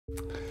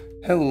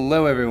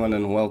Hello everyone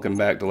and welcome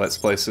back to Let's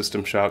Play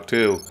System Shock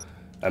 2.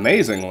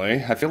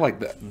 Amazingly, I feel like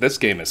this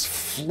game has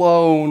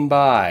flown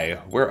by.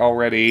 We're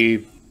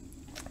already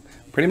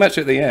pretty much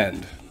at the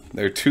end.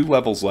 There are 2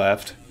 levels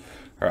left,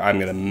 or I'm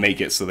gonna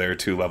make it so there are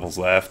 2 levels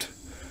left.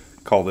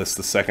 Call this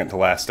the second to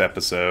last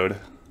episode.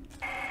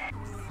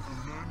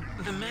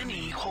 The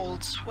many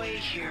hold sway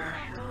here.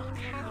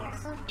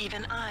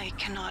 Even I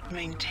cannot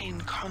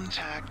maintain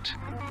contact.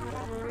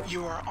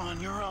 You are on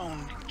your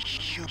own,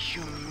 human.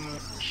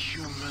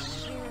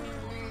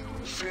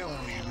 Fail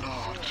me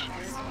not.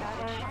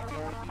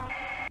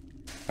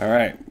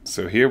 Alright,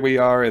 so here we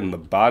are in the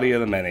body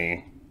of the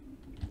many.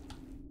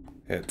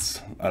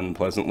 It's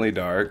unpleasantly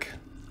dark.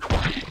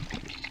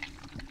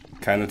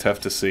 Kinda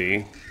tough to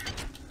see.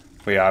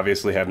 We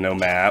obviously have no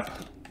map.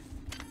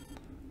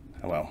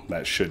 Well,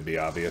 that should be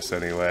obvious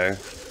anyway.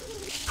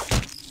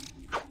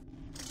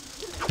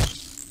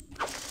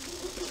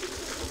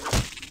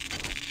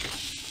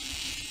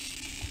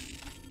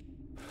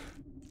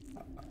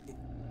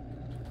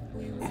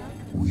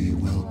 We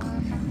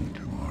welcome you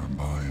to our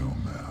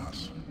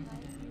biomass.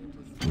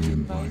 We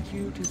invite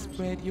you to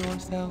spread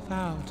yourself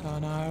out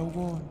on our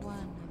ward.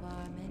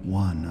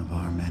 One of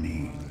our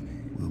many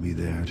will be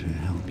there to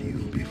help you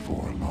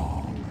before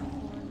long.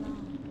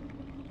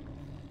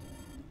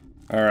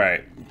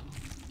 Alright.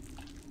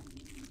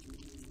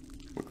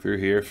 Look through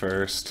here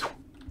first.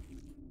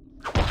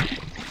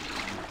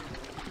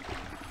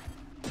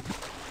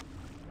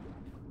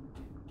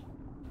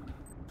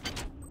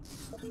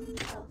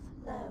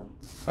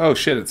 Oh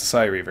shit, it's a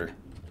Psy Reaver.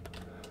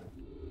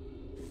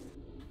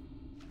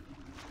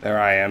 There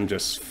I am,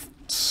 just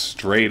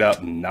straight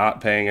up not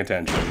paying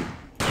attention.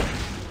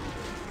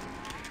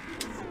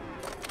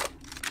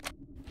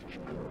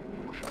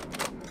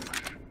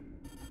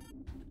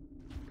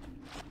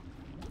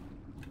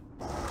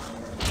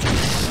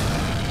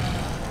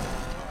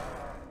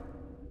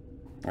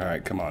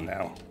 Alright, come on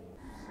now.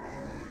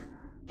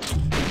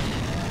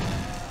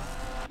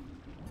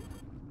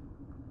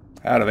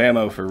 Out of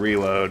ammo for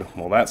reload.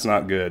 Well, that's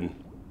not good.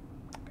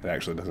 It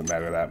actually doesn't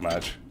matter that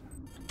much.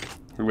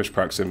 I wish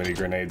proximity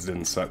grenades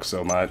didn't suck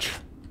so much.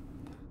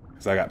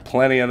 Because I got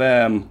plenty of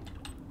them.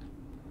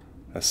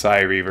 A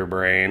Psy Reaver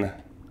brain.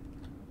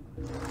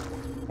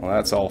 Well,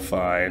 that's all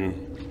fine.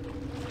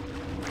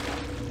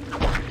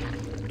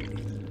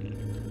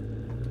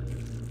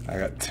 I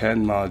got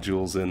 10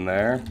 modules in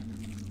there.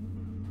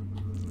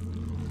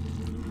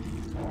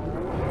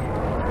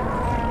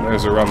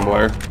 There's a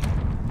rumbler.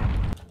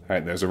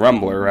 Alright, there's a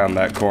rumbler around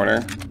that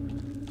corner.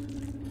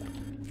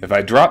 If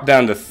I drop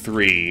down to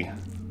 3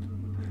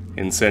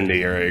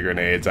 incendiary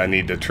grenades, I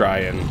need to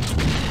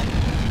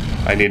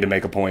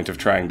make a point of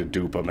trying to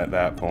dupe them at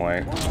that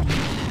point.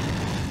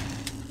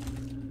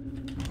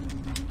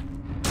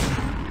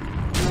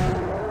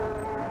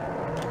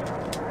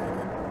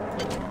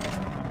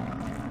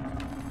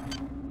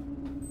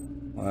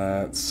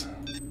 Let's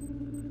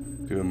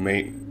do a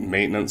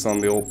maintenance on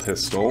the old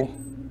pistol.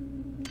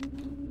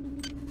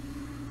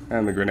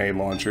 And the grenade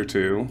launcher,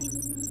 too,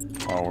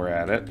 while we're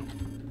at it.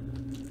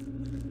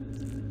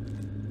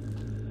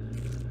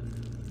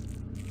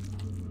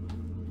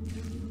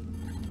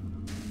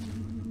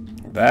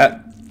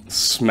 That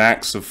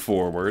smacks of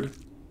forward.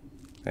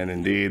 And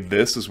indeed,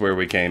 this is where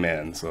we came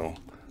in. So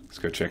let's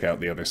go check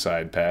out the other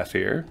side path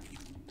here.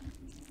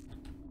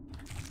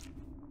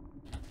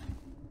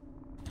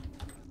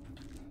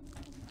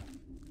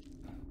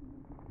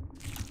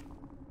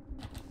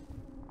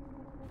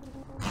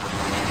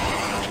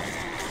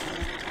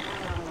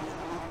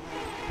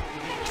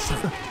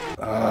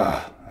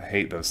 I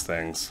hate those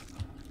things.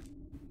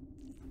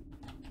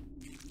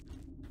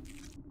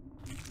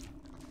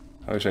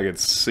 I wish I could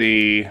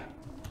see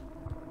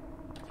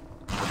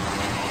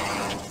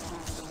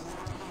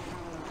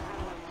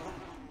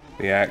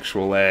the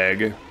actual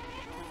egg.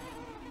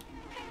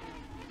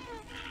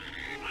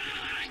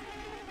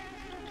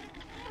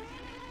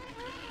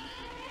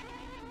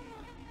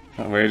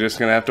 We're just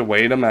gonna have to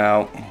wait them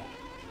out.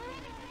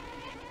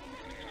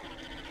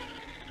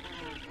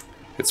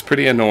 It's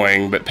pretty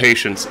annoying, but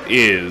patience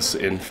is,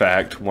 in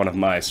fact, one of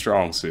my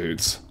strong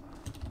suits.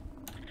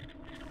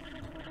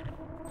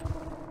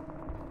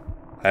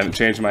 I haven't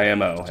changed my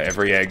MO.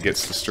 Every egg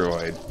gets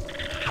destroyed.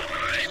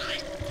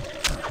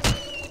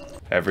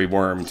 Every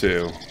worm,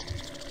 too.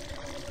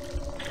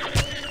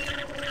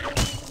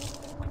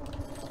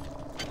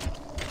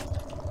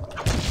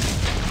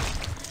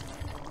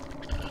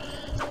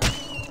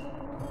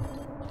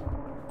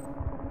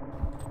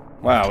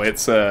 Wow,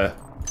 it's a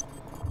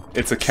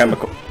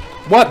chemical...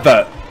 What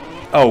the?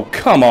 Oh,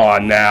 come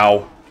on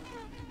now.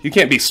 You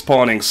can't be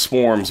spawning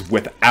swarms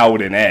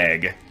without an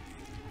egg.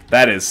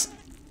 That is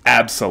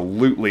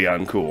absolutely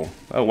uncool.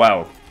 Oh,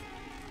 wow.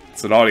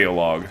 It's an audio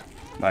log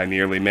I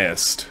nearly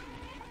missed.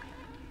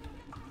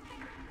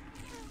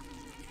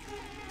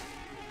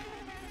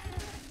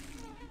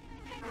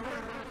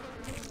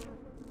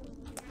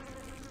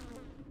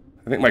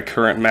 I think my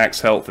current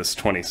max health is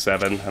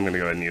 27. I'm gonna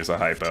go ahead and use a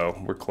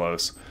hypo. We're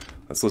close.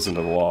 Let's listen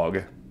to the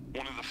log.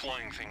 One of the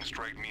flying things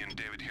dragged me and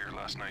David here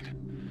last night.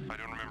 I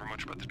don't remember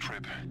much about the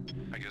trip.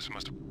 I guess I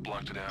must have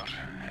blocked it out,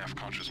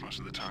 half-conscious most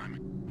of the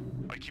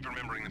time. I keep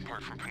remembering the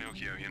part from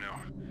Pinocchio, you know,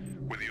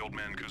 where the old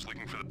man goes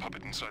looking for the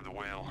puppet inside the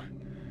whale.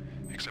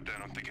 Except I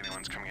don't think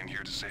anyone's coming in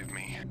here to save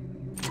me.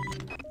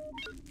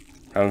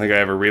 I don't think I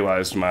ever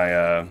realized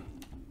my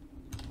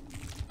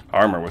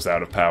armor was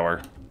out of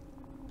power.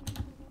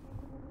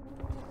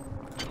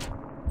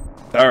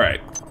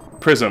 Alright.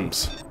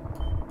 Prisms.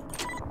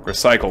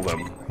 Recycle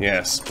them.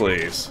 Yes,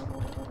 please.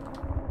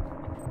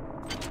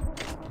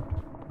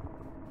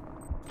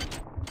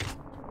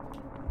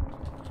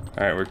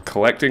 Alright, we're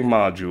collecting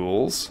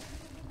modules.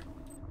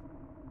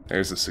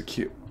 There's a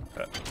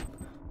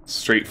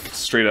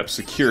straight up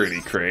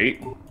security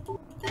crate.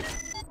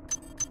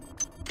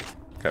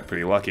 Got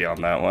pretty lucky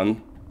on that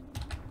one.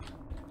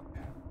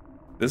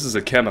 This is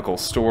a chemical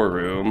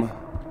storeroom,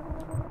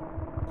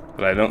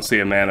 but I don't see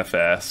a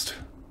manifest.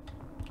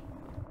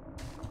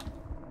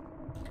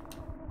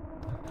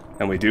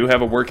 And we do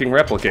have a working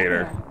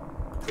replicator.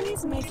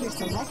 Please make your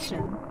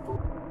selection.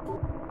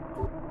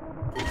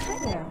 Hi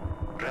there.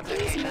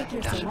 Please make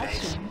your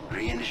selection.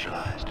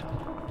 Reinitialized.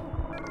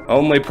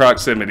 Only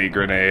proximity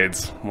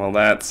grenades. Well,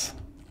 that's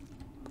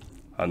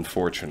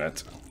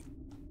unfortunate.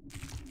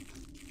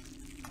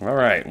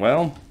 Alright,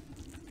 well,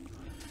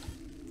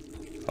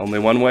 only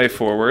one way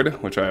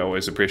forward, which I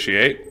always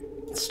appreciate.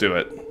 Let's do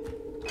it.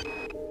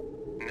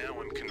 Now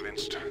I'm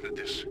convinced that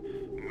this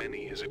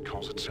many, as it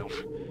calls itself,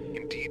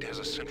 indeed has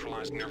a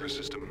centralized nervous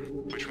system,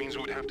 which means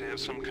it would have to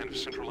have some kind of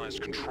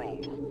centralized control.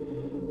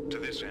 To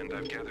this end,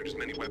 I've gathered as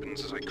many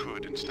weapons as I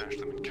could and stashed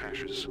them in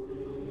caches.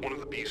 One of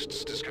the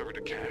beasts discovered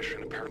a cache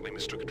and apparently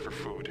mistook it for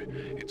food.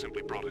 It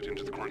simply brought it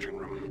into the quarantine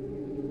room.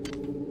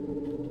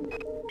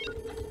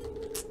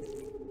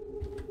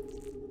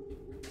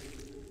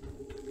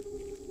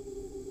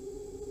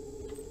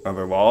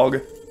 Another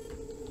log.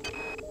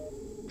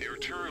 The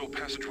arterial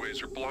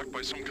passageways are blocked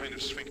by some kind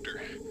of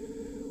sphincter.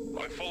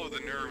 I follow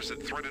the nerves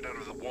that threaded out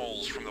of the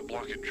walls from the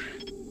blockage.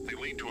 They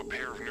lead to a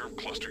pair of nerve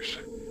clusters.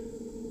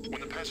 When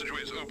the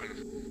passageway is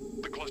open,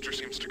 the cluster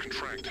seems to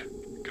contract.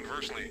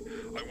 Conversely,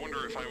 I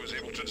wonder if I was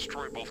able to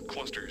destroy both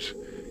clusters.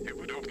 It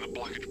would open the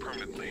blockage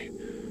permanently.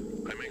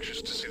 I'm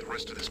anxious to see the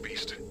rest of this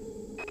beast.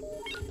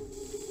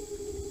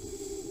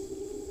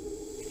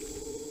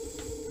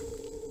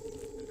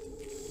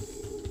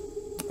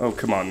 Oh,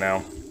 come on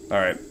now.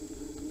 Alright.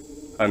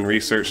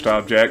 Unresearched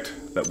object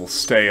that will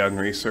stay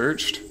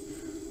unresearched.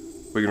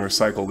 We can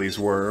recycle these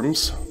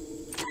worms.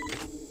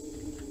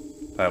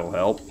 That'll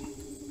help.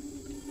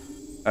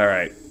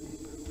 Alright.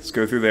 Let's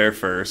go through there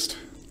first.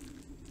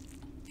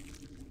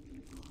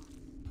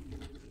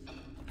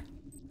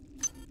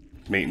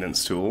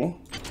 Maintenance tool.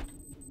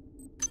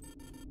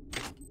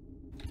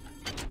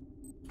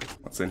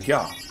 What's in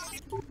here?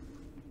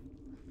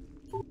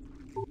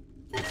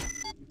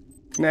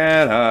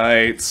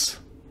 Nanites.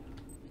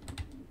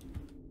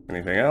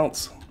 Anything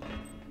else?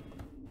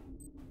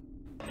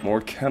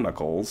 More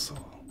chemicals.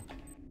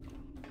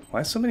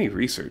 Why so many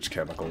research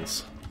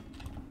chemicals?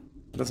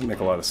 It doesn't make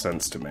a lot of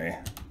sense to me.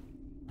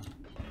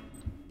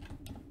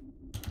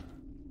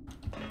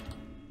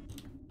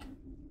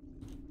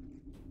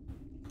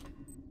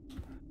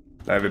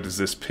 Neither does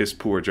this piss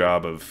poor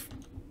job of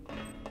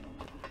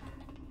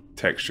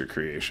texture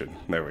creation.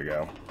 There we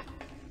go.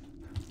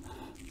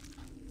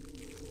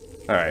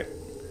 Alright.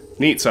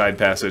 Neat side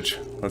passage.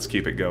 Let's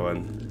keep it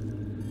going.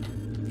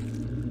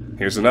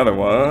 Here's another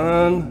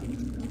one.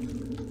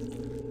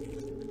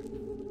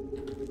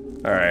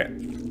 Alright.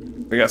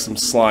 We got some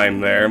slime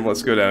there.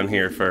 Let's go down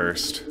here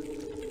first.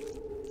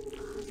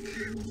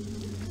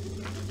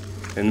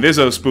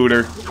 Inviso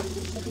spooter.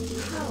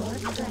 Power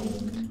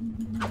drained.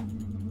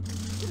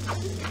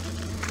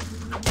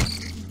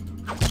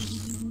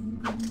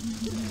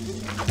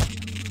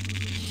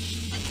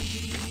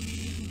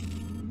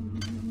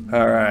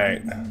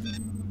 Alright.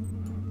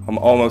 I'm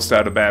almost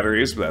out of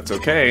batteries, but that's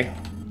okay.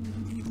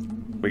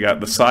 We got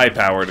the psi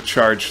power to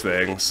charge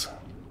things.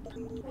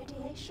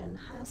 Radiation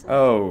hazard.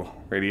 Oh,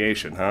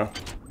 radiation, huh?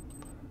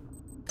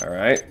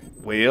 Alright,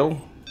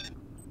 wheel.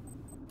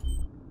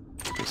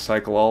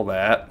 Recycle all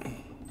that.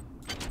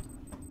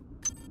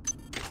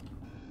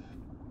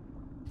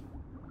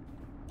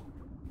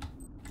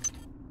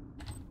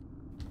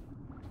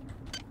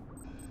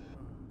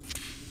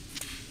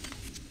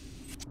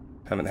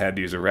 Haven't had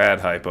to use a rad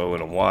hypo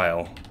in a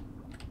while.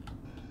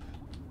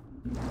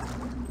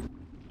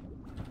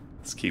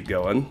 Let's keep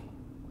going.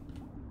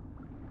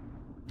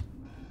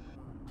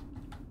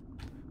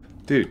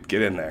 Dude,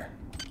 get in there.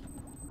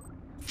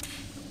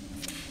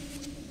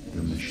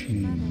 The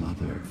machine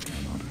mother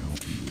cannot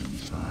help you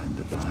inside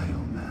the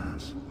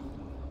biomass.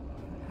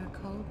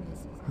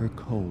 Her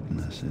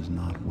coldness is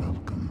not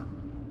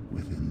welcome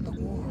within the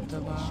warmth The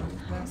of bomb the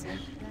vessel.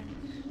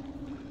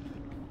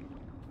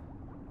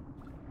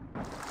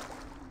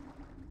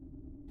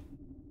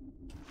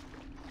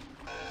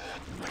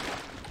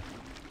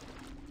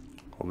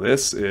 Well,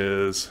 this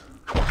is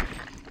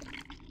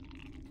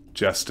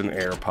just an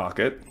air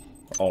pocket,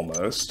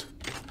 almost.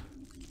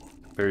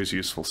 There's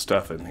useful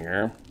stuff in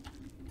here.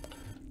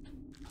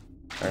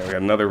 Alright, we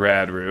got another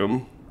rad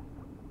room.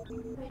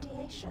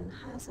 Radiation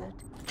hazard.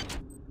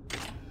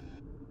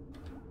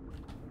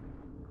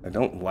 I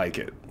don't like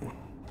it.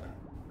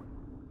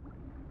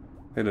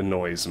 It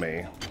annoys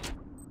me.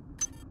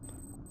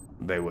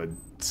 They would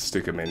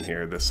stick them in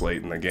here this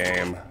late in the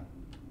game.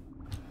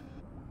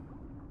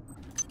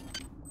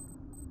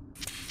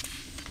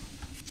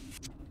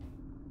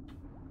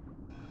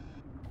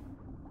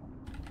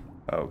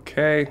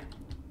 Okay.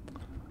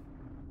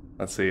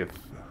 Let's see if...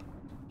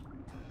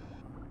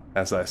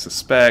 As I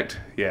suspect,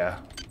 yeah.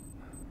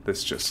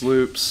 This just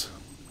loops.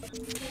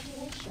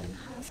 Radiation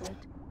hazard.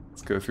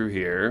 Let's go through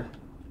here.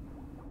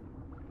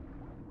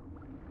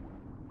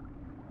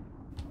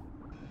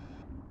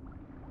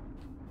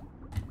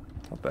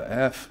 What the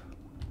F?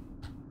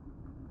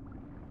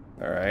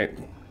 Alright.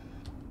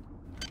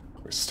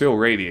 We're still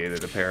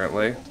radiated,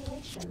 apparently.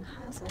 Radiation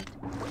hazard.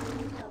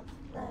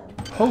 Health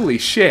low. Holy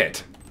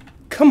shit!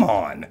 Come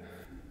on!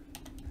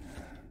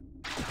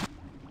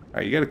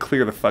 Alright, you gotta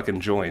clear the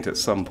fucking joint at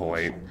some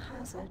point. Radiation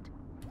hazard.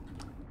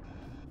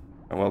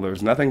 Well,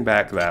 there's nothing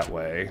back that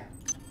way.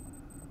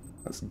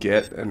 Let's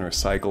get and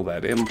recycle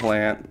that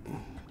implant.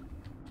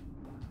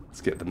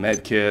 Let's get the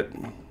med kit.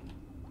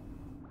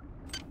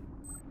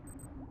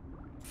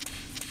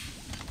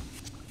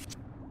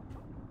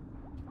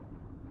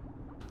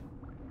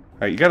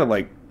 Alright, you gotta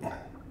like...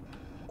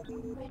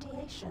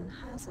 Radiation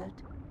hazard.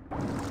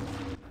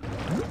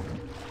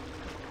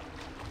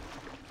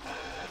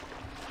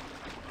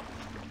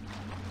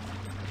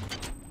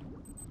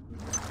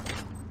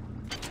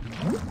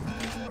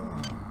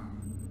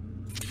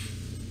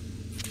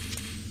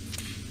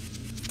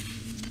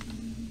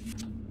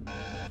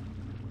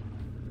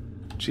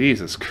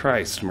 Jesus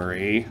Christ,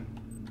 Marie.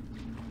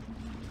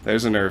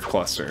 There's a nerve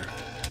cluster.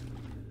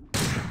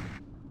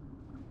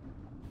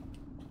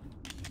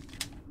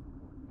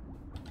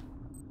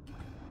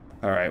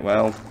 Alright,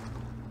 well,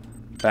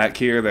 back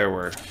here there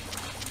were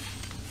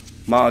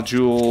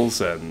modules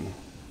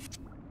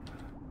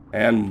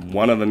and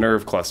one of the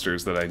nerve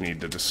clusters that I need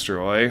to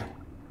destroy.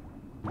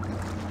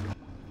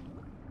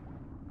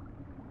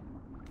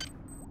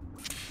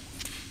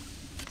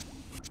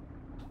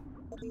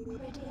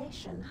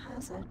 Radiation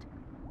hazard.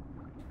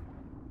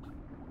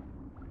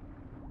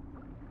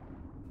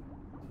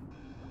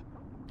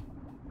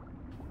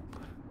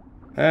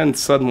 And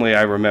suddenly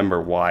I remember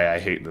why I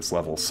hate this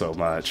level so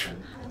much.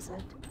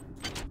 Hazard.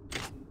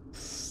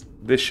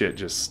 This shit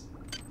just...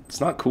 It's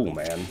not cool,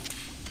 man.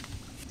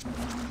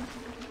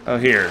 Oh,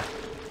 here.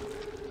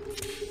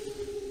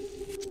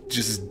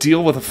 Just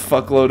deal with a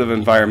fuckload of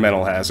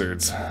environmental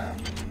hazards.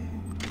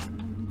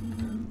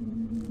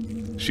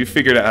 She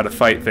figured out how to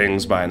fight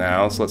things by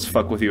now, so let's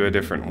fuck with you a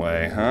different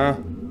way, huh?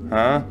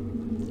 Huh?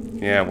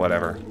 Yeah,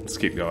 whatever. Let's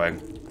keep going.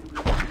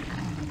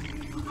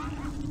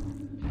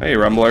 Hey,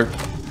 Rumbler.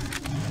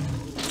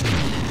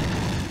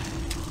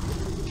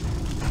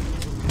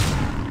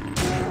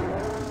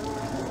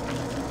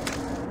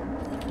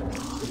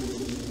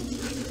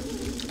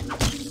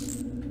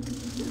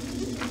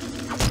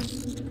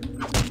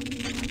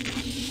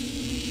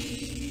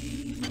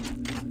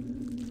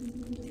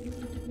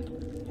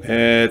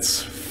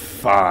 It's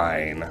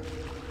fine.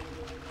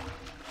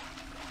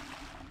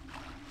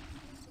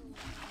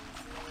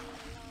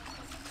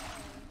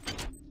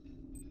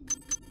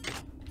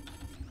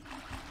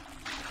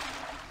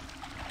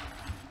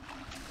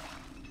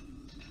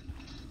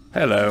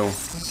 Hello.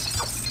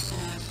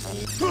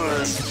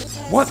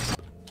 What?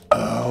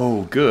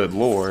 Oh, good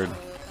lord.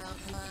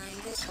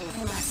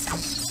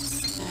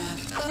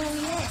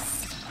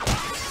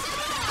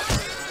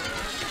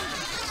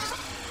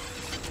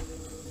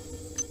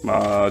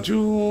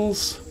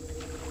 Modules.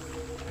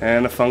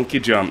 And a funky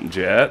jump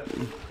jet.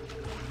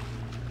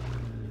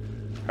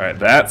 Alright,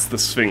 that's the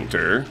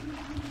sphincter.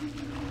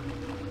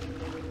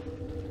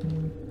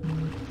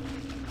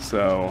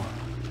 So,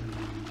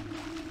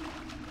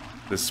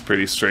 this is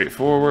pretty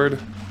straightforward.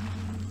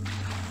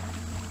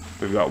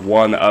 We've got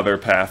one other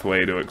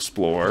pathway to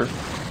explore.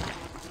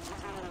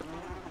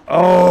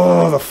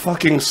 Oh, the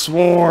fucking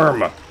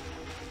swarm!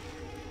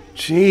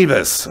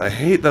 Jeebus, I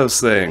hate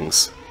those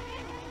things.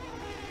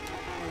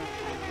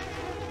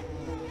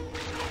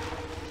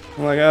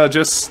 I'm like, oh,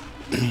 just...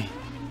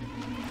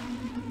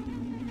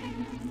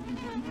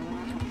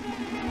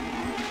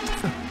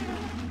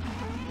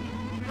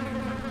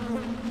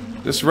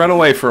 just run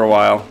away for a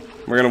while.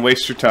 We're gonna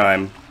waste your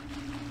time.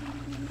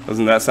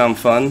 Doesn't that sound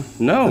fun?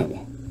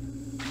 No!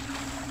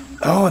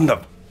 Oh, and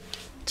the...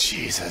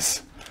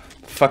 Jesus.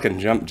 Fucking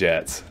jump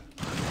jets.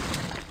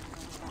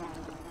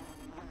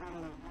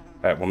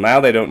 Alright, well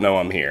now they don't know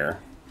I'm here.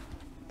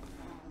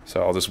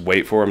 So I'll just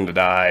wait for them to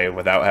die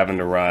without having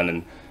to run,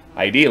 and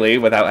ideally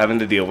without having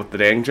to deal with the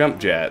dang jump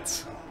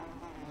jets.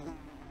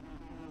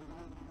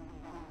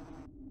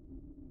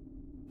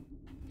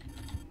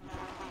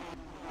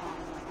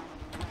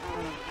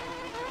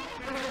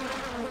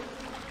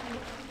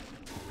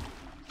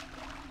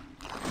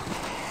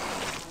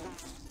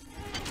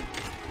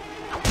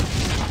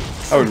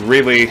 I would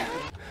really...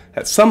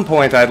 At some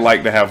point I'd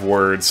like to have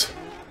words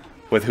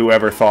with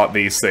whoever thought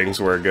these things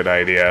were a good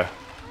idea.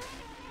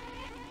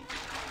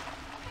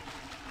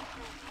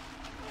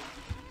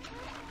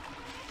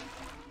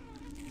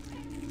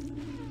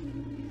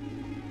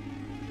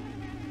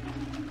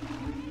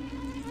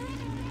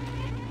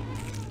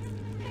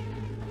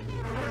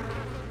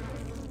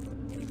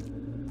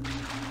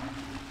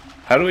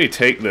 How do we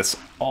take this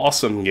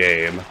awesome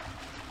game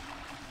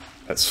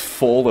that's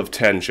full of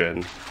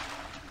tension,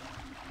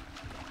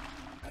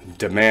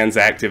 demands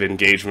active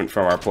engagement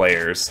from our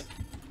players,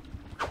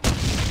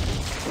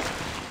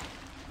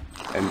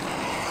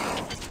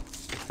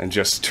 and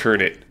just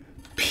turn it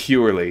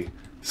purely,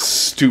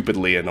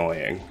 stupidly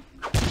annoying?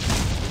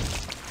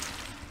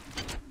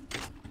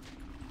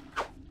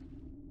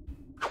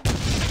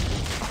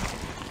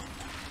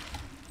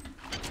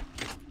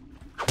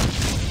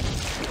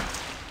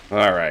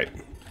 Alright.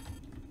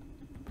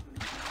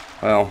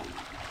 Well,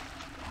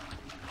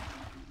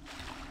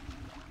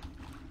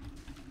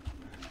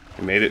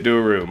 we made it to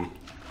a room.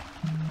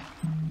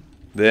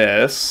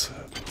 This.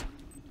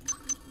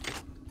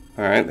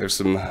 Alright, there's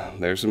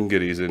some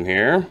goodies in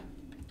here.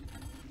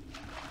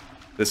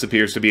 This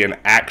appears to be an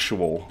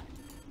actual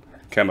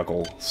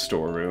chemical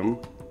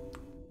storeroom.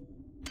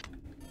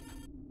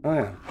 Oh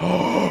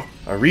yeah.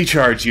 A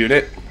recharge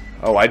unit.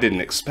 Oh, I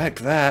didn't expect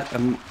that.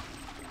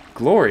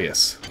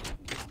 Glorious.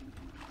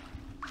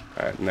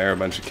 Alright, and there are a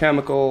bunch of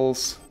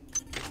chemicals.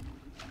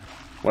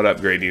 What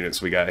upgrade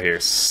units we got here?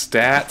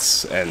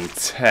 Stats and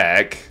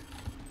tech.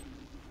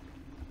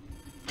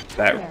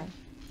 That. There.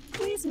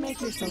 Please make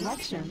your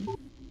selection.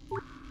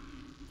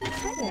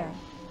 Hi there.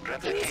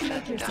 Please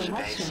make your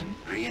selection.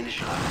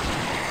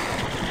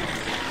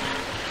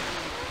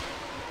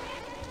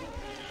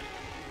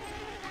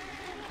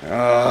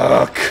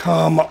 Oh,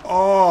 come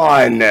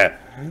on!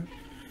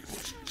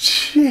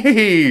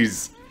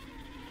 Jeez!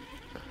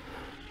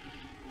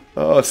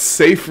 Oh,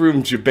 safe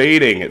room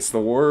debating. It's the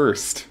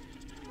worst.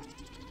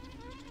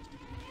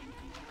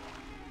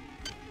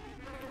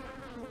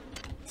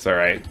 It's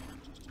alright.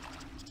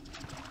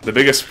 The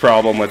biggest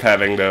problem with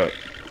having to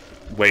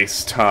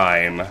waste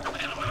time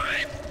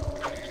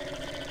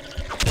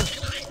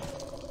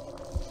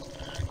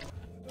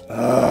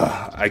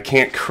I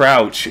can't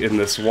crouch in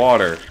this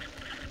water.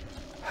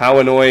 How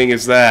annoying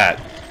is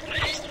that?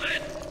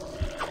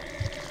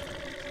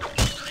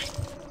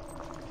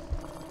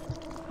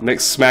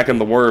 Makes smacking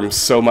the worms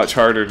so much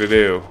harder to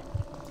do.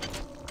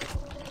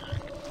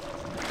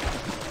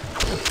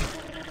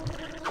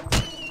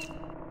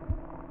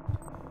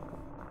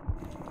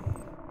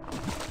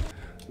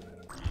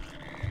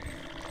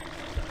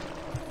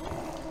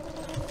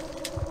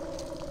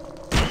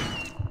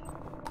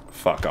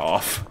 Fuck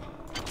off.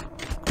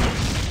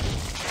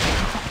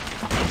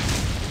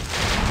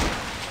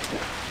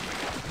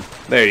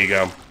 There you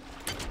go.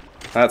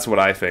 That's what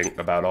I think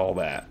about all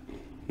that.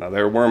 Now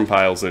there are worm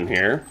piles in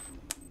here.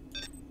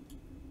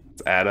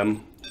 Let's add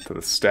them to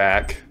the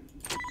stack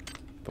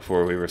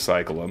before we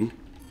recycle them.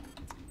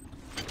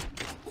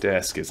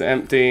 Desk is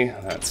empty.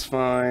 That's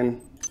fine.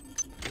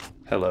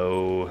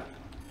 Hello,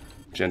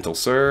 gentle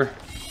sir.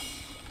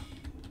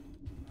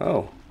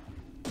 Oh.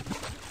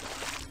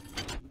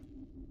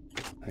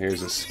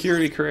 Here's a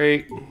security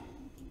crate.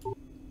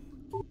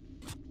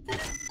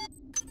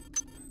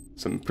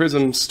 Some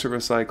prisms to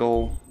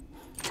recycle.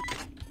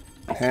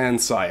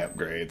 And psi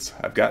upgrades.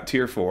 I've got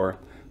tier 4.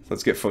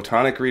 Let's get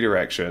photonic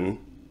redirection.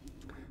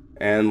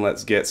 And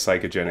let's get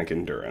psychogenic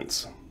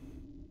endurance.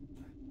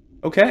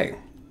 Okay.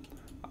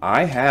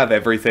 I have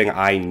everything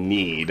I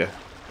need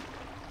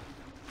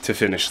to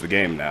finish the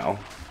game now.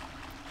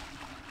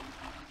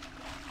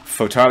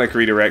 Photonic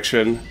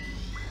redirection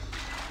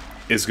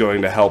is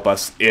going to help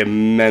us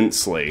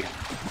immensely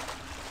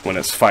when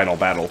it's final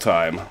battle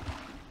time.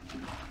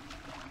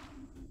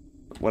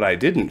 What I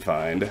didn't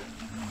find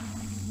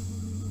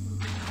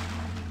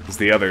is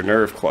the other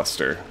nerve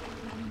cluster.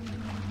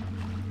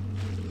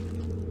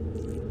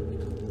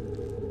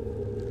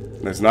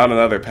 There's not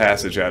another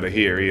passage out of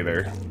here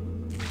either.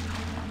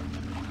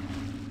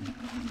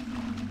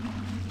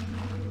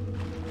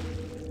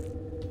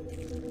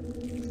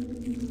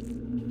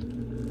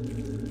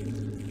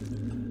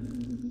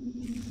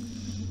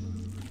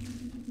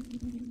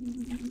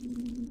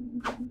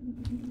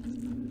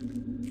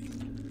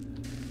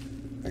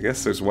 I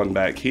guess there's one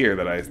back here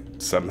that I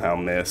somehow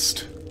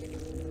missed.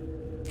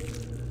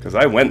 Because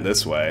I went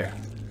this way.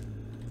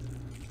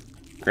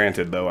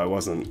 Granted, though, I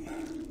wasn't.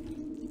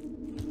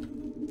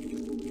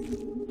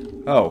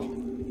 Oh.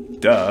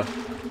 Duh.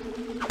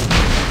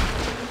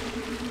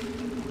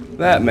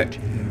 That ma-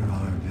 Tear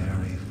our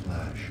very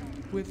flesh.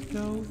 With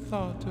no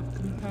thought of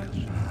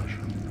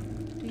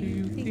compassion, do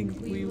you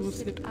think we will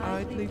sit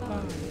idly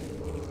by?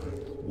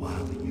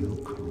 While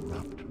you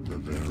corrupt the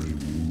very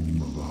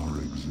womb of our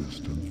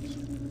existence.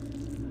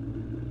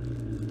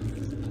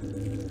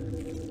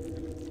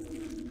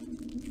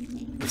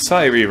 The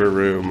Psi Reaver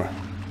room.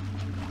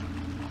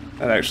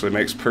 That actually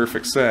makes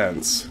perfect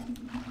sense.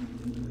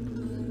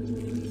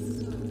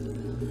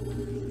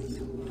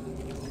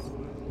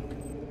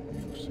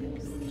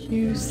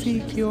 You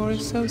seek your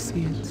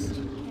associates.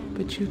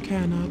 but you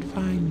cannot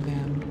find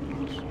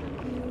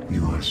them.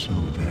 You are so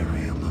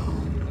very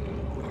alone.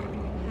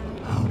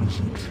 How does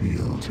it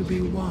feel To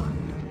be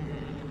one.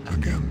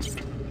 against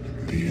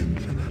the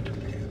infinite?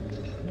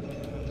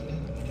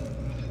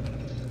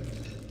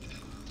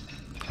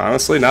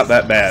 Honestly, not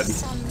that bad.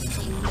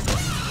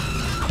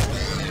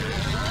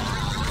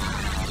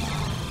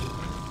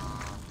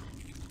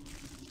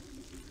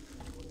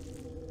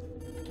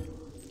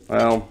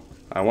 Well,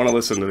 I want to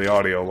listen to the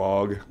audio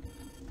log.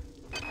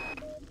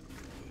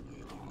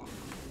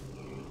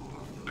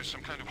 There's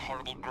some kind of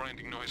horrible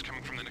grinding noise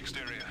coming from the next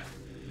area.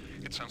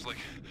 It sounds like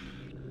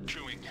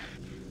chewing.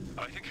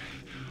 I think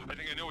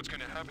I know what's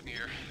going to happen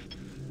here.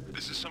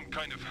 This is some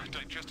kind of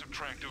digestive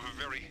tract of a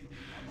very,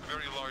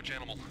 very large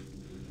animal.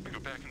 I go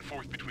back and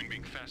forth between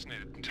being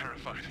fascinated and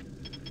terrified.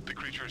 The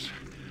creatures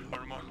are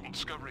a remarkable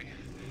discovery.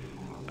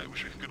 I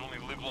wish I could only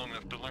live long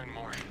enough to learn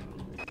more.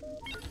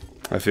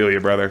 I feel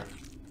you, brother.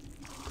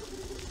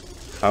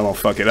 I'm gonna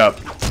fuck it up.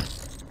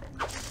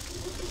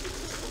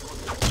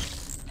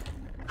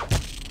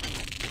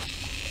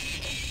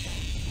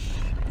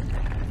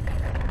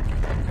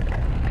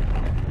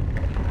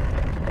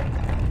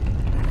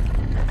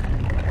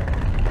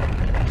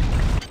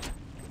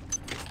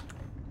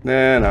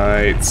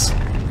 Nanites.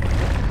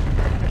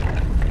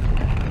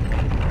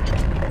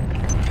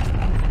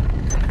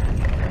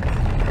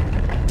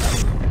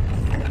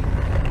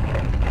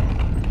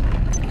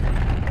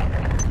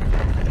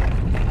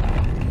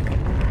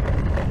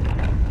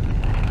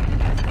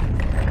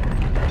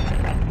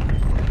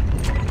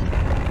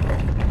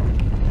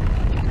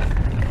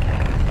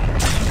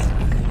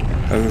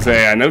 I was gonna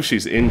say, I know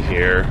she's in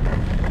here.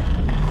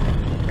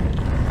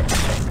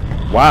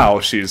 Wow,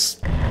 she's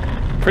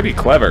pretty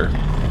clever.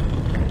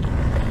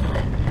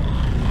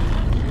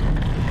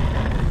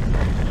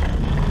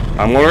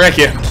 I'm gonna wreck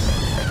you.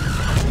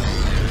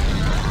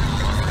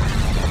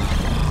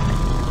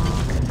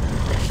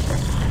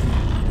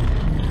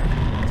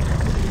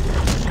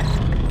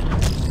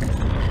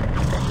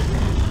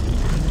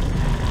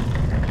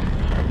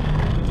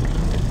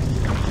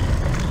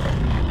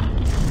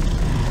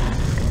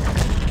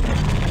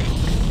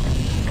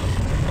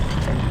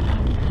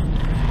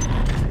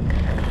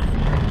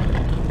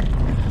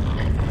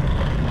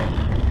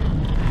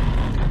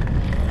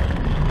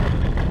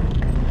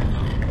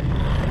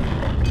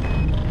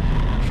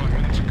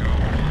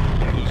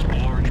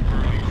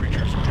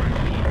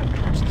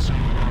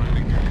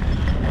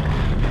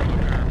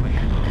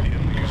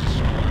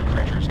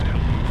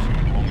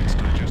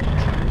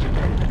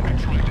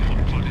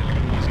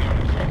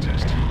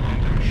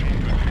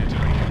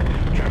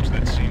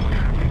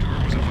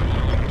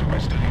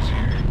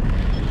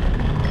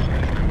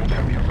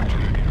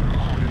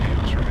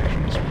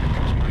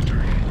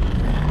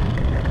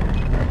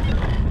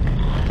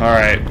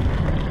 Alright.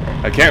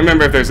 I can't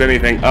remember if there's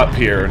anything up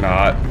here or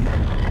not.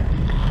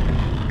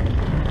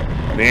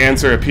 The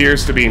answer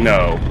appears to be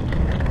no.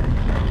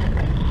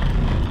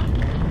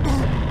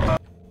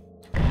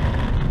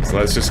 So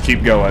let's just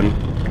keep going.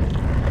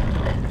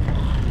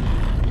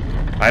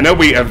 I know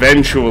we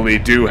eventually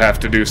do have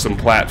to do some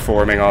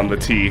platforming on the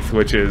teeth,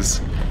 which is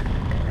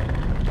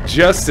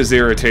just as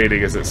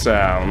irritating as it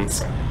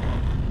sounds.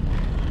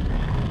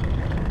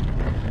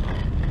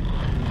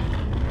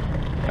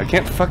 I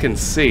can't fucking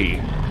see.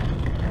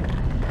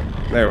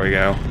 There we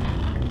go.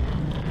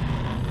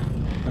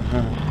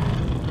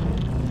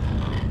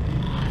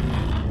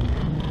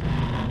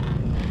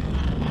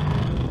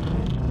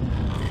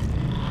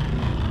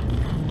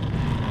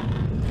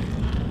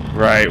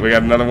 Right, we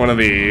got another one of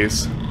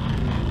these.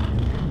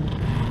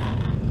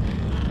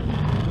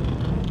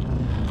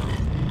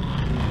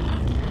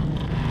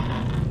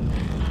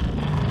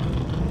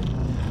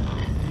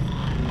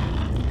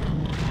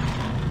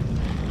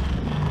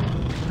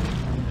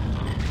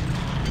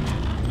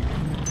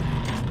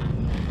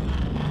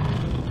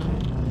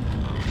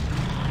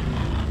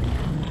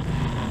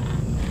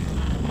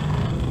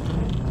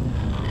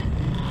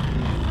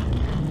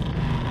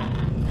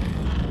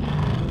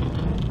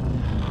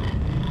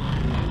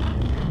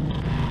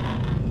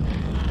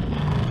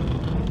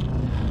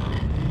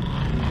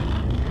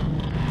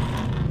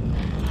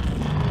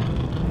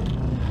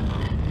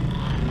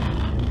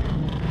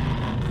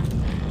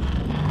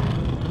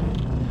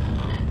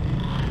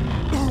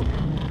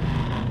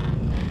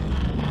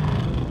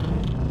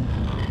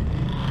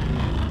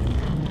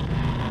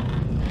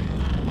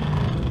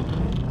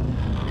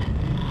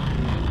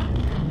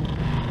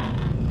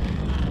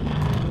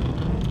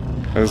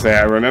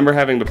 I remember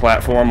having the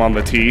platform on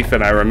the teeth,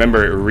 and I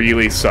remember it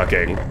really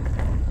sucking.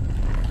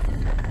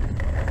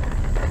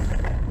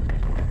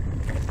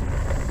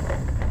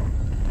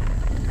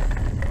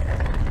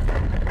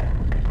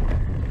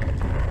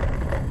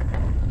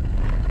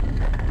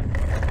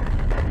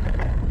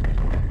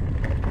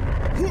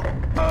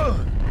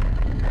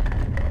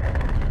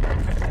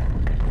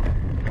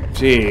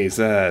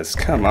 Jesus,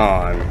 come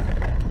on.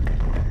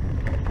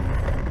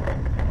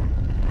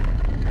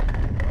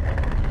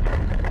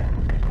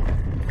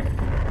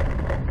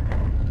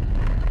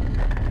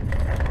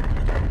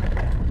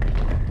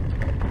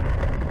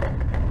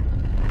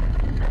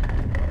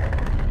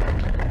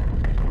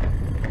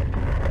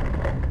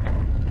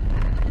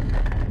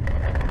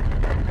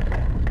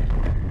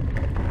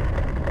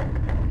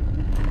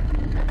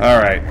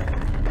 Alright.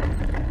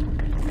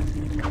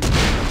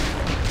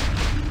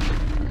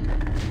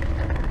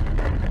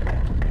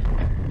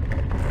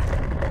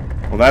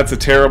 Well, that's a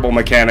terrible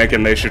mechanic,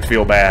 and they should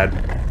feel bad.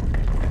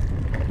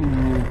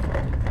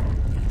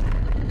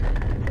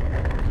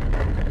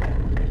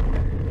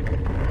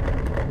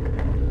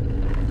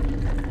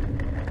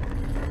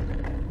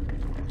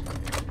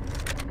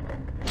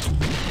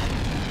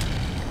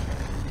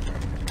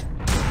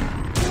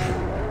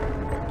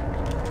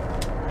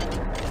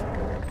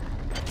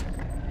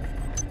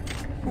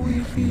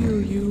 We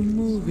feel you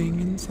moving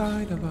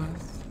inside of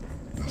us.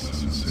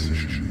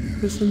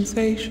 The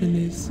sensation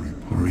is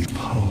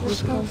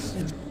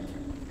repulsive.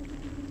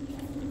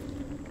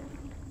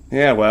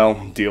 Yeah,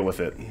 well, deal with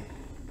it.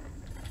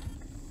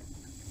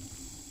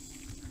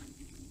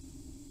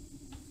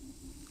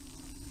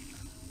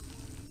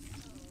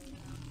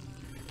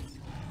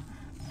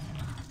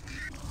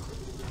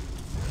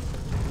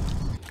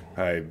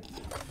 I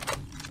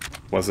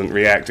wasn't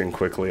reacting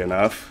quickly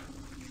enough.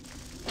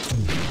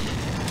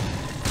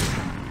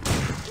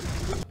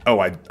 Oh,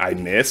 I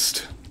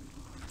missed?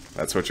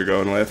 That's what you're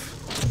going with?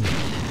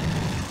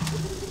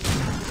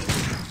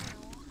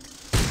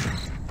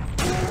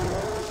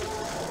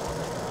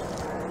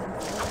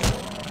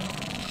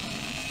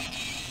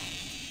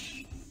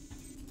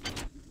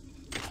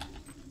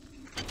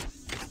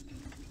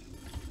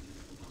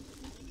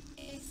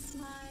 It's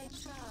my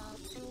job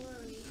to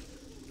worry.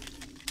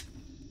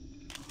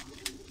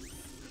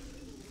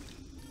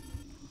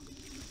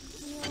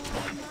 You're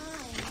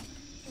mine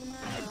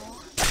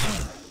now.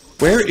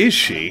 Where is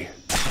she?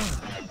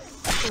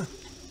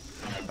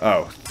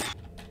 Oh.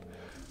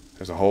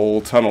 There's a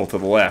whole tunnel to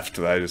the left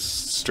that I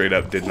just straight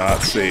up did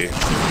not see.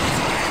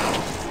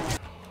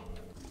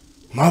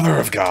 Mother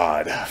of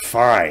God.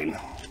 Fine.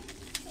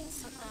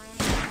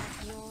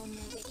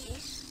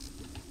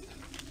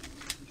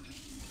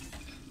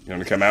 You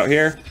want to come out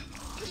here?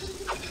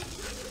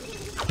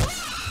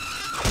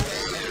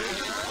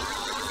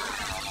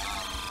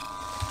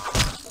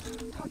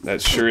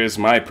 That sure is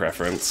my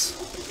preference.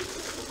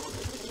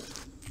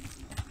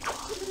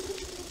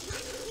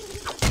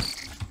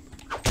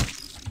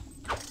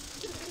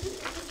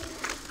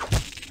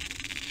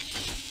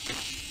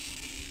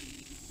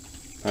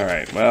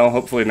 Alright, well,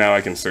 hopefully now I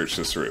can search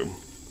this room.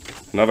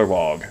 Another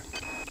log.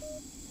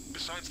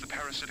 Besides the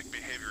parasitic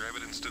behavior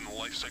evidenced in the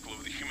life cycle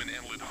of the human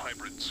annelid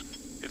hybrids,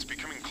 it's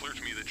becoming clear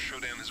to me that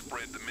Shodan has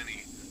bred the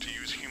many to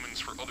use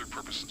humans for other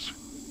purposes.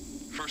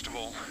 First of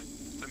all,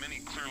 the many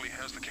clearly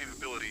has the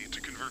capability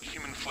to convert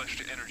human flesh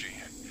to energy.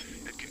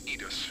 It can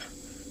eat us,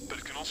 but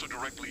it can also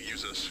directly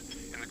use us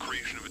in the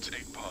creation of its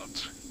egg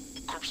pods.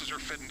 Corpses are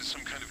fed into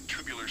some kind of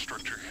tubular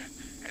structure,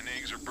 and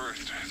eggs are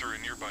birthed through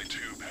a nearby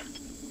tube.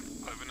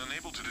 I've been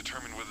unable to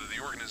determine whether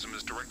the organism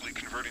is directly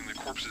converting the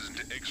corpses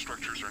into egg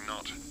structures or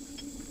not,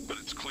 but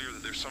it's clear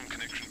that there's some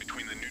connection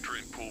between the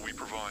nutrient pool we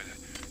provide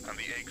and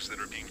the eggs that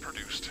are being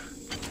produced.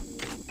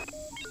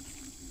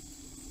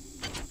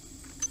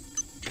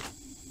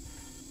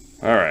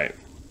 Alright.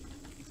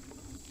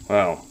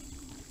 Well,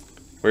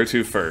 where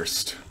to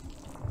first?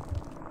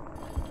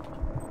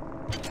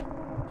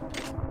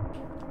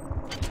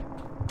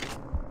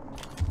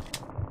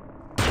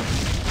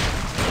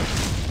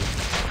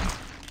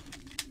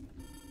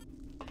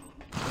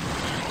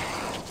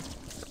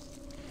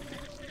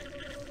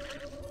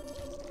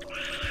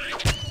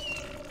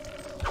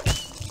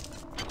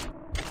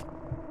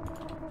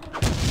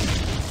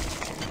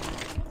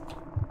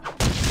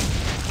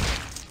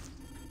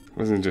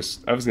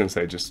 I was gonna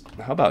say just,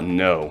 how about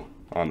no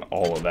on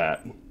all of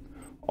that?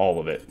 All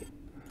of it.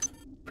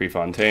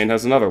 Prefontaine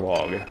has another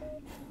log.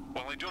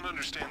 While I don't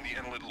understand the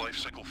annelid life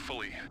cycle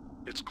fully,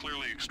 it's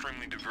clearly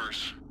extremely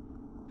diverse.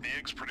 The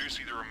eggs produce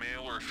either a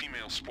male or a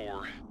female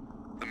spore.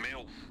 The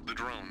male, the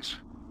drones,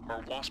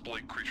 are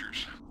wasp-like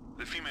creatures.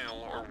 The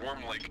female are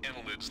worm-like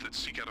annelids that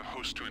seek out a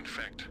host to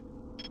infect.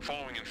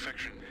 Following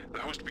infection, the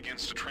host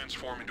begins to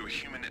transform into a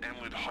human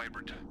annelid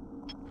hybrid.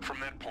 From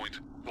that point,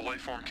 the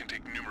life form can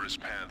take numerous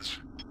paths.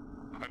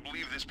 I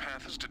believe this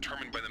path is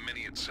determined by the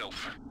many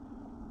itself.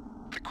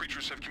 The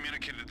creatures have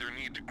communicated their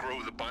need to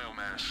grow the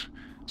biomass,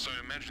 so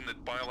I imagine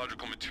that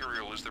biological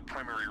material is their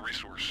primary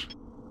resource.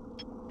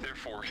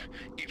 Therefore,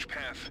 each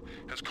path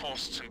has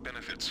costs and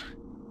benefits.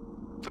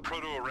 The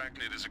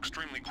proto-arachnid is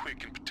extremely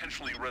quick and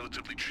potentially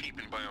relatively cheap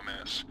in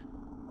biomass.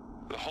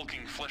 The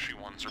hulking fleshy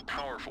ones are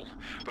powerful,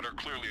 but are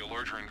clearly a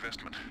larger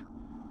investment.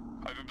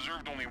 I've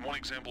observed only one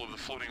example of the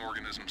floating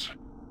organisms.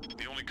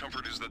 The only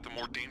comfort is that the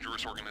more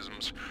dangerous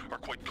organisms are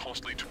quite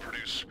costly to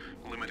produce,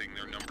 limiting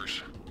their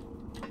numbers.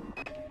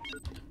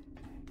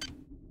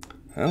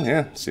 Oh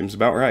yeah, seems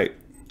about right.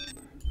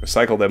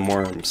 Recycle them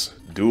worms.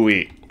 Do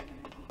we?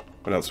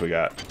 What else we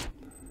got?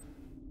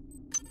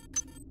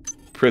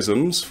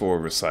 Prisms for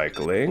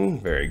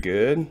recycling. Very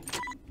good.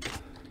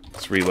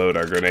 Let's reload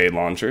our grenade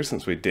launcher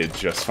since we did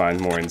just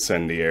find more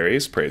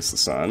incendiaries. Praise the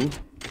sun.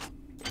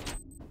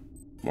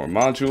 More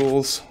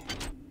modules.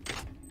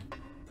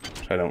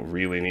 I don't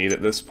really need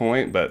at this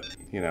point, but,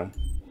 you know,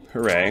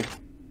 hooray.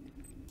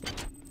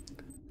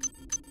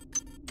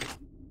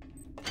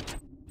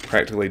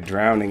 Practically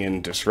drowning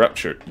in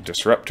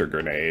disruptor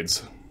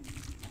grenades.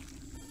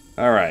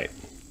 Alright.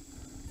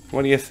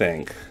 What do you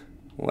think?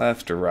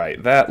 Left or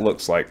right? That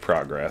looks like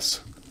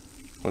progress.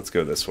 Let's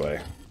go this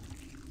way.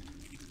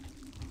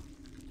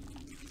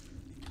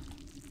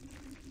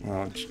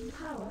 Oh,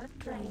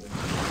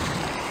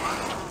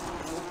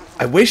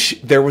 I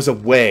wish there was a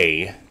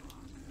way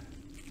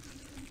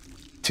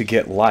to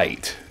get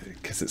light,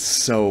 because it's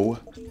so...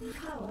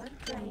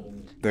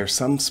 There are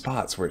some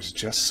spots where it's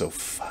just so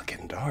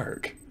fucking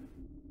dark.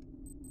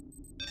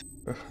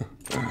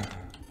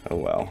 Oh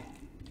well.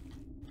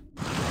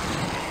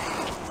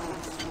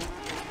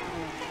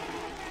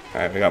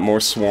 Alright, we got more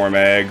swarm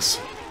eggs.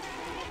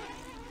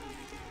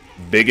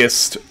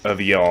 Biggest of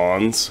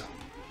yawns.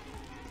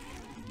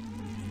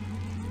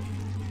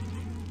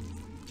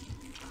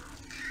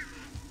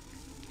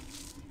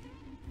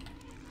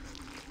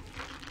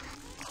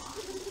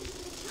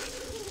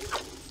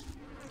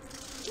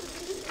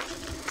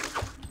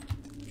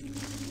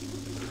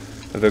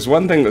 There's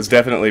one thing that's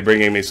definitely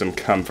bringing me some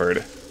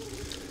comfort.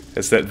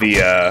 Is that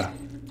the,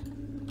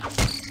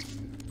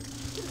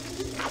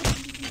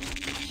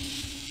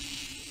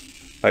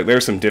 like,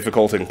 there's some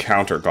difficult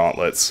encounter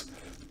gauntlets,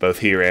 both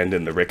here and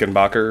in the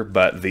Rickenbacker,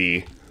 but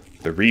the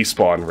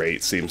respawn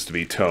rate seems to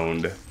be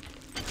toned.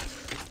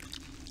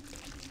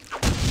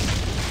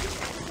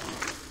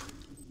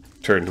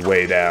 Turned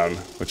way down,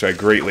 which I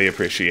greatly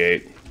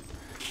appreciate.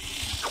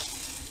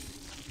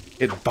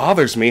 It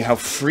bothers me how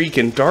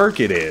freaking dark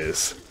it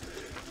is.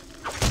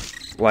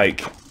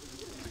 Like,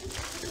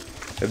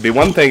 it'd be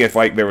one thing if,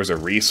 like, there was a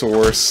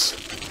resource,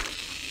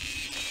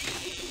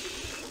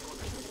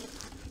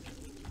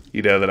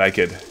 you know, that I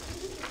could...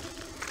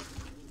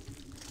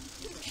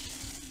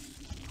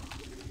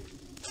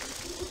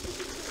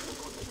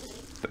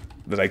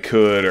 that I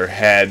could or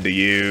had to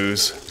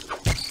use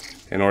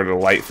in order to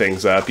light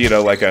things up. You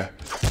know, like a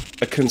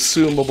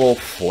consumable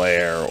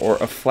flare or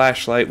a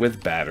flashlight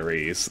with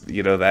batteries.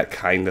 You know, that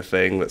kind of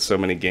thing that so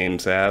many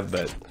games have,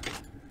 but...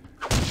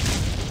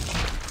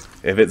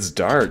 if it's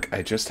dark,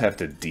 I just have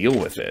to deal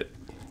with it.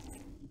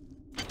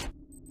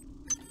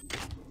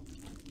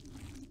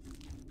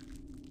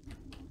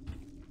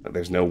 But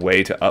there's no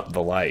way to up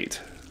the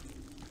light.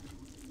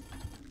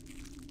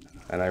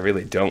 And I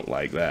really don't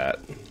like that.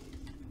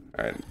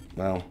 Alright,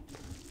 well,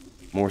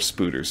 more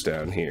spooters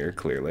down here,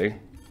 clearly.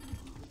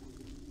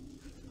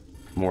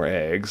 More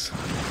eggs.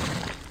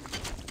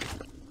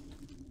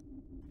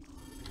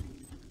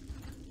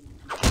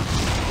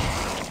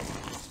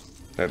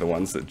 They're the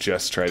ones that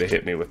just try to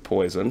hit me with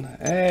poison.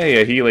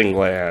 Hey, a healing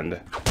gland.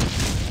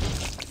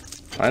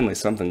 Finally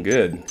something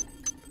good.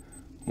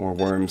 More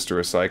worms to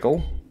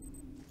recycle.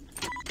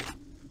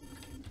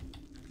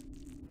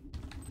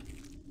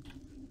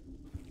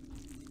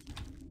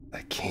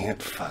 I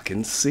can't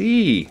fucking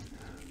see.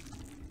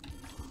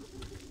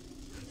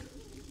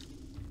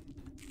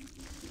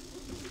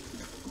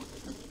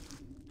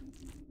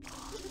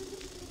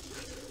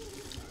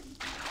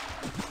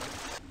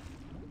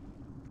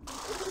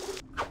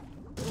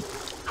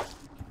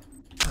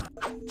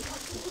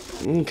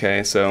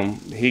 Okay, so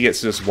he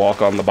gets to just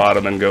walk on the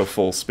bottom and go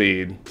full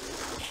speed.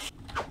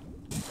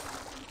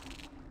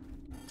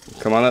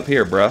 Come on up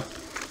here, bruh.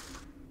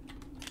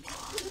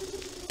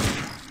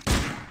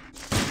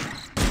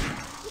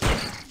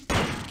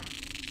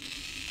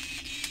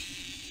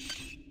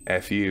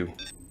 F you.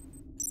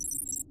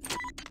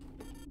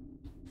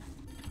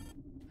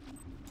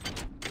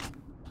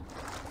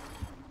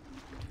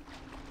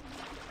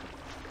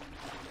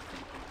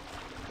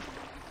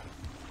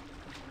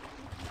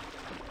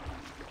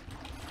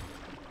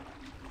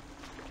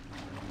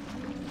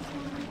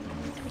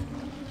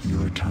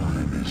 Your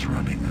time is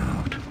running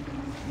out.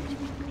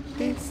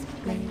 This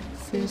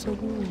place is a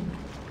womb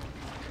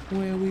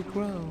where we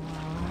grow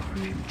our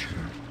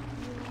future.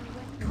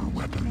 Your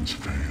weapons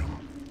fail.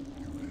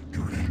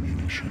 Your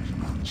ammunition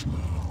runs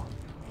low.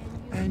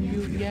 And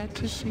you've yet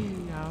to see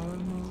our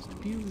most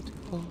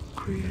beautiful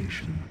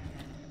creation.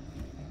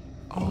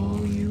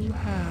 All you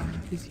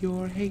have is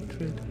your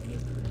hatred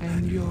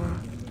and your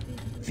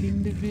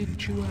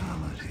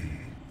individuality.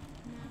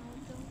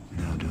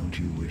 Now don't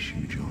you wish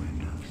you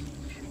joined us?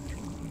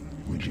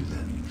 Would you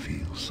then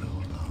feel so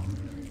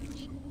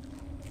alone?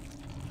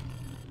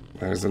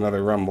 There's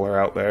another rumbler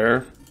out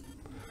there.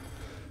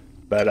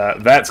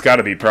 But that's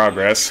gotta be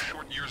progress.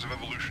 Short years of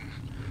evolution.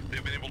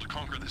 They've been able to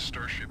conquer this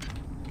starship,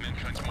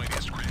 mankind's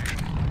mightiest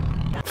creation.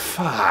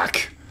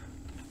 Fuck.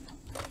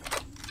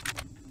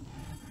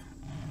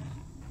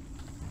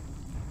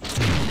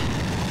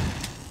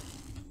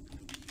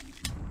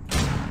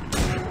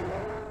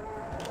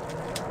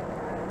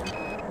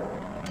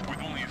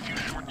 With only a few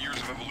short years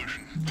of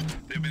evolution,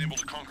 they've been able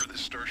to conquer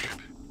this starship,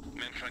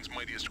 mankind's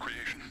mightiest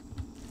creation.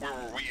 Where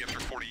were we after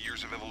 40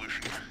 years of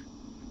evolution?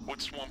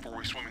 What swamp were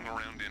we swimming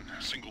around in,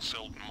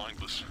 single-celled and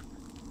mindless?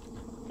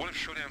 What if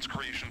Shodan's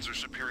creations are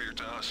superior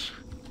to us?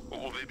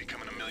 What will they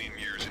become in 1 million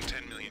years, in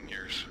 10 million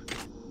years?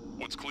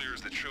 What's clear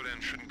is that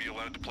Shodan shouldn't be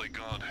allowed to play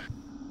God.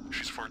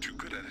 She's far too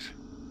good at it.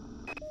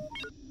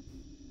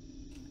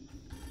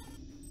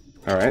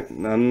 Alright,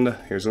 and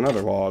here's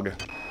another log.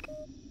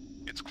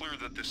 It's clear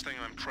that this thing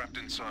I'm trapped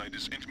inside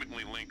is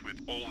intimately linked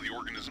with all the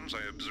organisms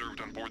I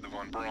observed on board the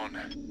Von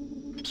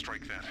Braun.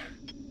 Strike that.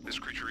 This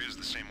creature is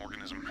the same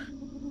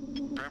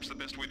organism. Perhaps the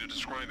best way to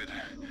describe it,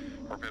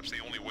 or perhaps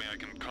the only way I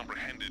can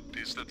comprehend it,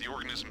 is that the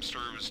organism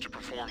serves to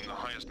perform the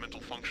highest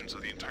mental functions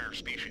of the entire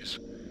species.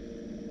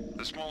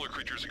 The smaller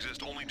creatures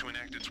exist only to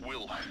enact its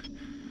will.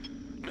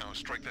 Now,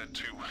 strike that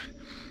too.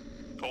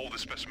 All the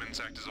specimens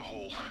act as a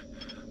whole,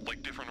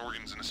 like different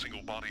organs in a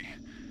single body,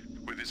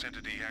 with this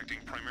entity acting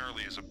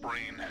primarily as a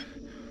brain.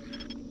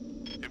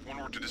 If one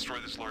were to destroy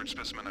this large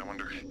specimen, I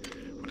wonder,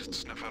 would it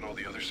snuff out all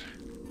the others?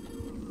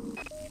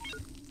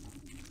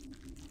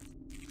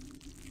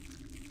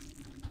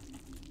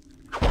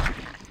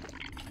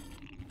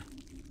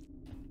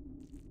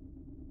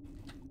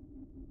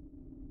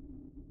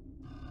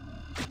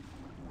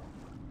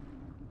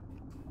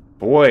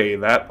 Boy,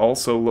 that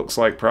also looks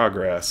like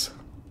progress.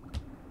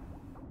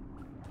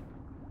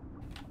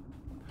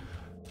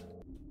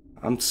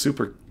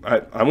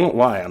 I won't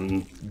lie,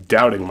 I'm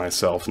doubting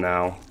myself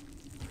now.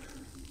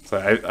 So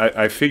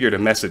I figured a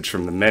message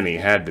from the many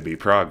had to be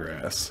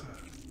progress.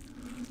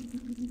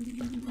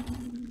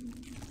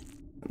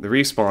 The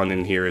respawn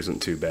in here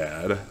isn't too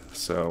bad,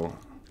 so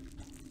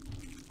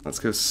let's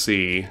go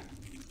see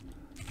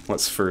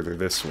what's further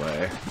this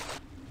way.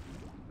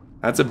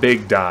 That's a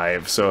big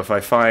dive, so if I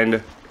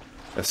find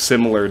a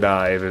similar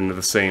dive into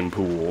the same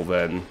pool,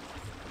 then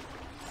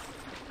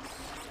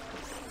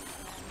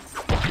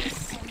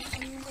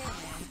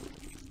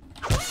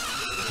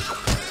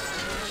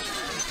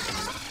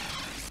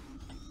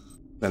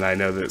I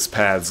know that its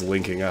path's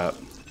linking up.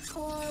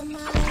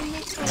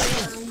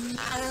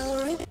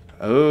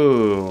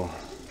 Oh.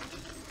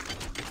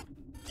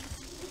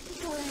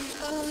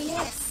 Oh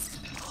yes.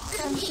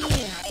 Come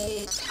here.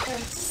 It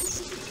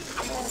hurts.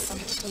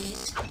 Doesn't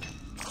it?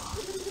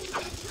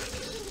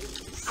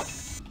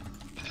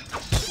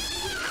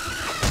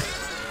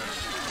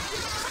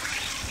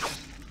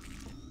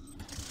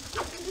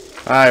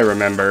 I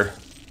remember.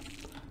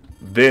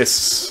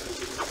 This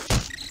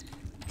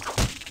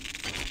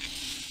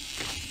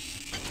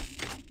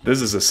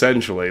is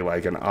essentially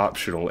like an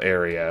optional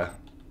area.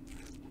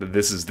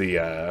 This is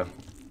the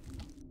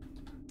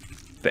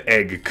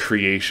egg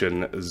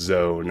creation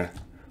zone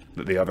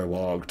that the other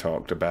log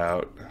talked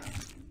about.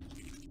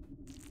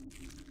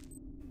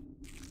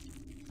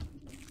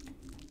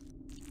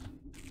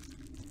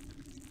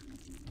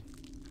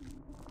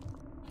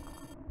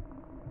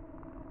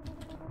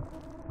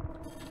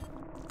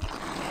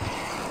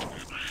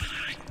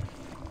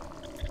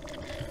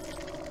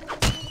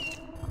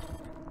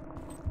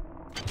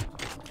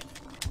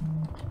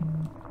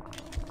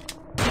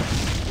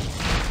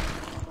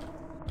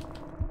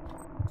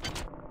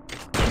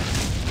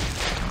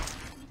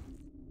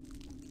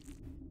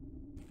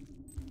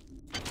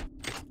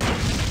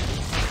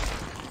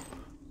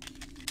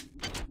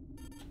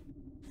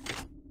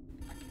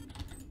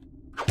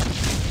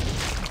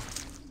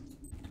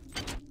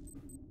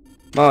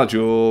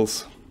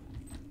 Modules.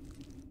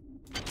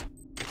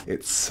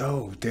 It's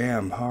so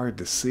damn hard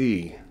to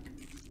see.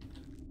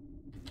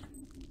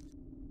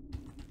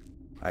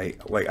 I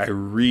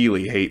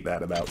really hate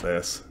that about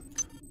this.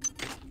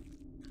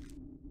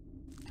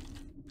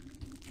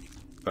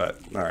 But,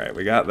 alright,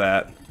 we got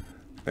that.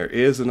 There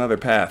is another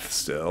path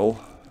still.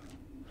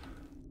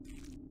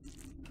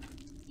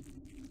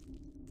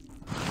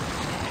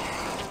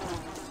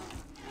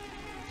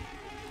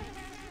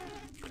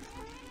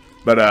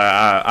 But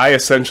I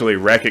essentially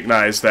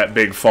recognize that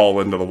big fall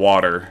into the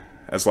water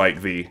as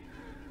like the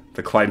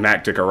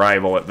climactic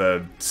arrival at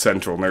the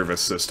central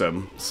nervous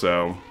system.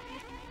 So,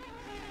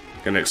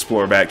 gonna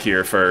explore back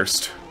here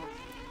first.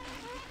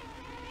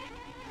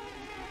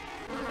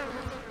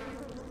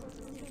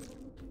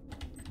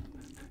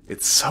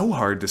 It's so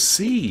hard to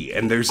see,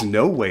 and there's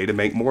no way to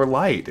make more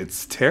light.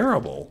 It's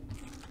terrible.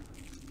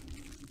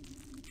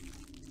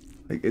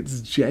 Like,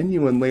 it's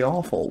genuinely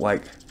awful.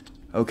 Like,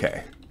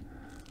 okay.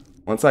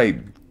 Once I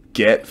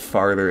get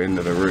farther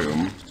into the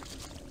room,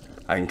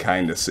 I can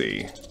kind of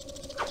see.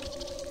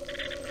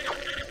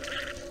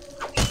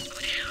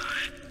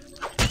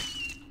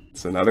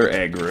 It's another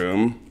egg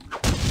room.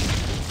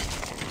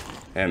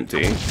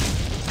 Empty.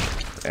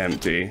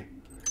 Empty.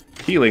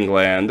 Healing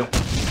gland.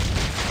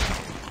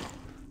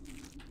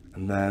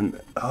 And then,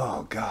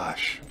 oh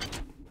gosh.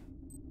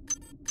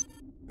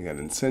 We got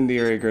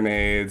incendiary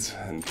grenades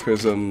and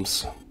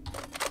prisms.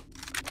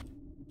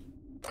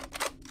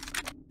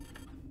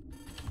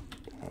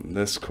 On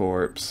this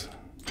corpse.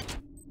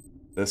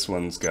 This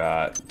one's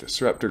got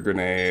disruptor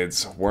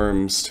grenades,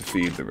 worms to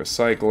feed the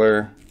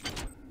recycler.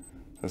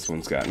 This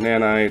one's got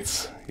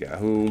nanites.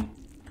 Yahoo.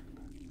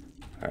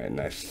 Alright, and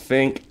I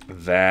think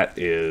that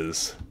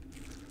is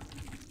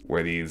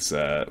where these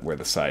where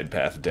the side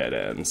path dead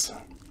ends.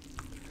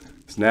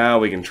 So now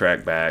we can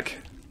track back,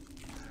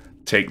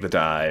 take the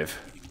dive,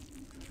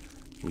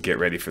 and get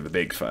ready for the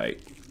big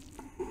fight.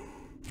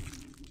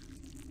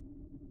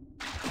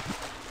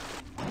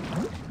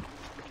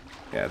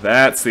 Yeah,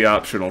 that's the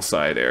optional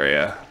side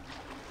area.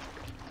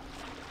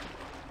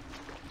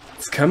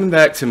 coming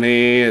back to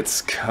me.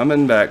 It's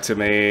coming back to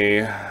me.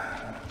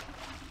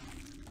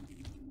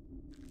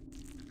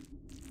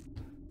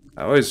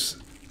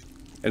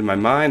 In my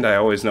mind, I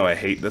always know I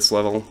hate this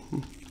level.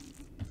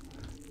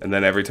 And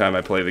then every time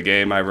I play the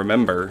game, I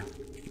remember,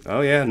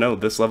 oh yeah, no,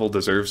 this level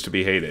deserves to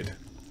be hated.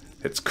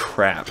 It's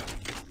crap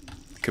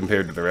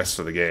compared to the rest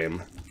of the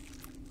game.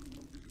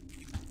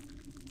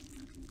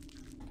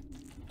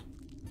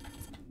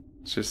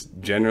 It's just,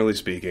 generally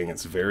speaking,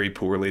 it's very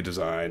poorly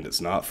designed.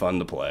 It's not fun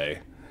to play.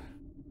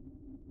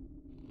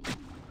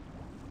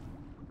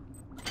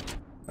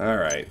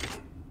 Alright.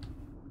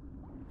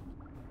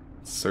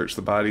 Search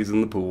the bodies in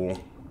the pool.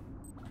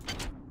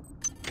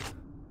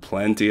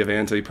 Plenty of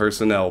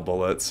anti-personnel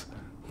bullets.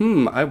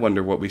 I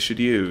wonder what we should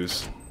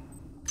use.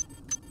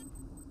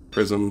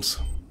 Prisms.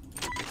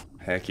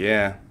 Heck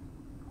yeah.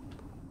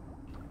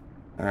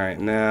 Alright,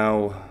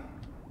 now...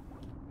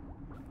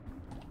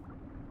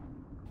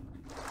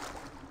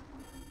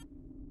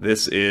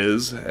 This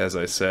is, as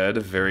I said,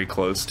 very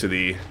close to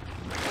the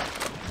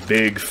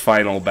big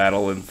final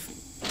battle in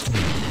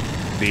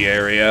the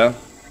area.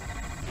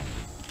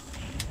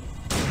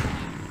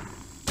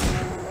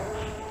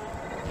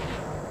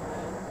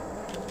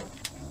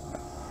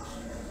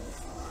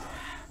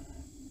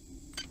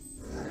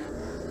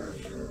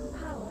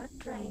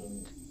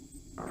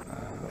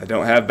 I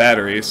don't have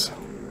batteries.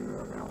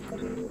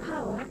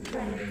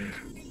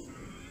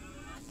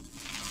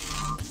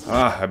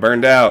 Ah, I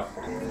burned out.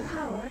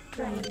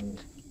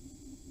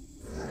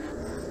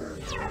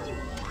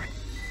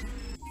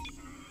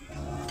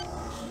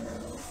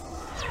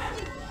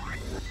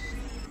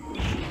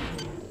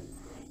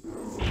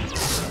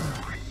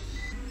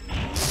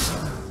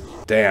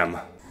 Damn.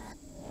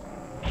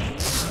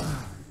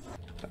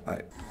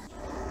 That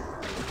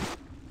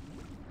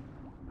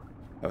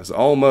was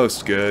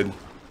almost good.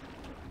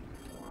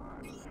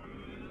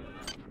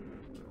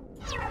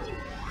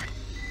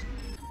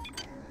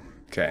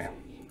 Okay.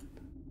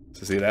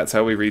 So see, that's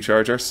how we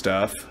recharge our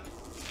stuff.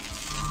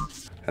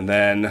 And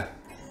then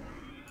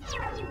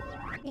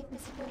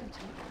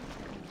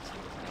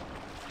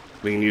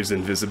we can use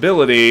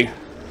invisibility to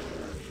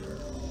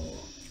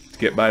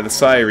get by the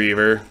Psy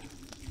Reaver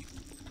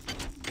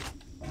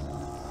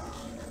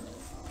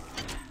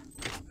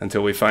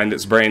until we find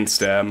its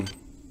brainstem.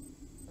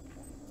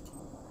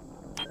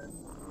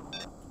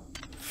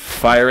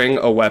 Firing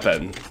a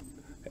weapon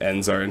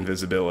ends our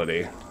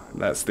invisibility.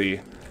 That's the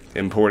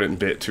important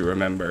bit to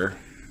remember.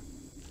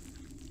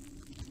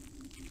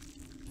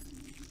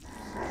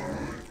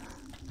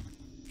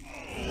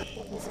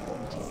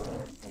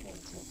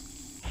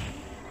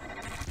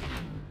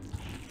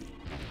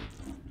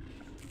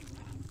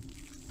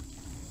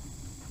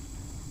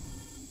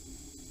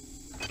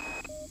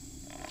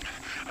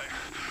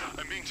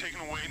 I'm being taken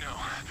away now.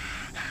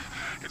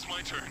 It's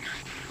my turn.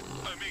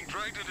 I'm being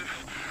dragged into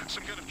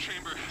some kind of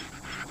chamber.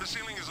 The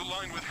ceiling is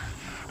aligned with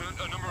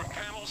a number of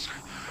panels,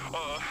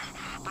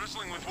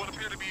 bristling with what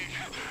appear to be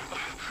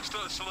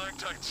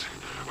stalactites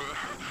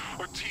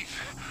or teeth.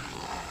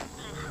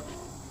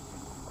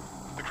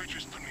 The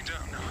creature's put me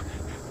down now.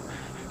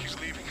 He's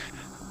leaving.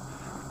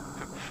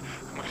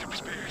 Might have be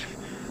spared.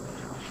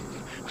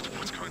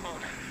 What's going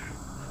on?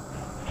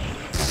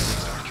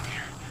 It's dark in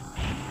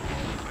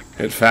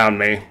here. It found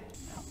me.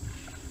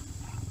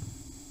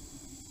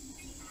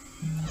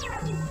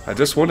 I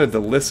just wanted to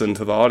listen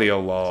to the audio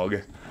log.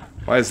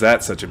 Why is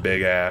that such a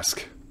big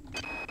ask?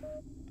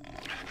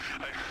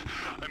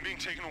 I'm being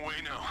taken away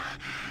now.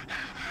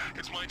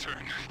 It's my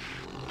turn.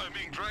 I'm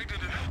being dragged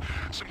into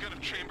some kind of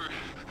chamber.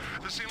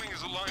 The ceiling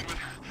is aligned with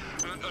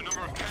a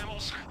number of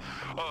panels,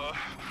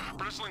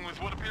 bristling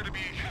with what appear to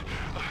be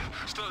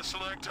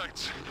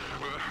stalactites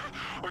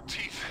or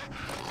teeth.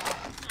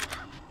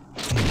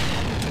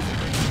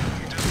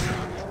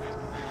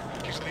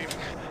 He's leaving.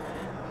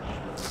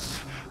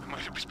 Might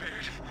have be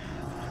spared.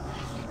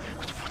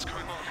 What's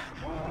going on?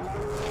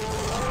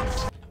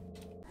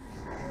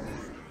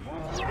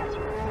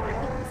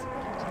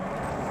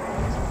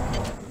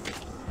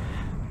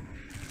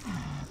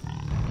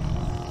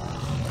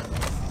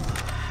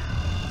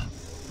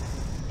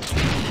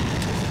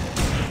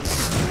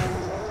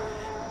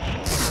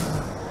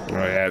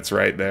 Oh yeah, it's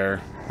right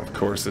there. Of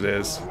course it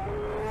is.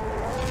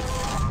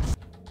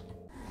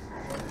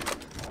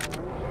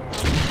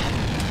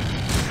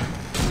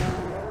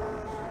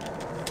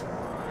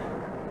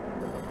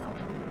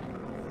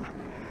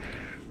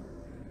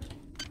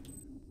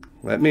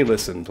 Let me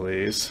listen,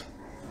 please.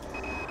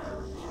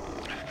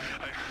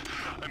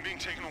 I'm being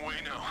taken away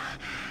now.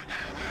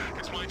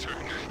 It's my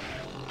turn.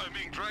 I'm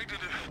being dragged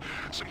into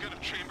some kind of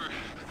chamber.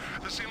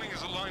 The ceiling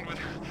is aligned with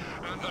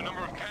a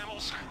number of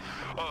panels,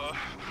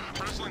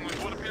 bristling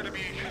with what appear to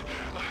be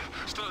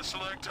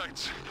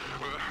stalactites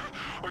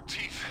or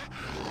teeth.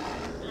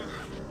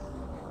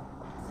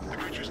 The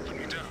creature's put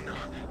me down now.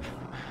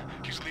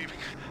 He's leaving.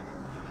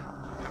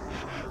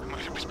 Might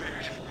have be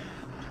spared.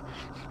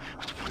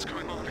 What's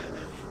going on?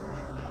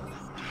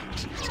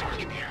 It's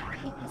dark in here.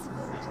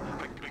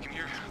 I can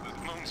hear the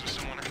moans of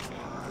someone.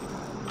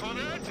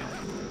 Claudette?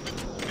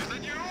 Is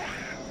that you?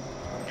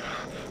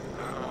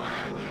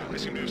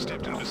 seem to have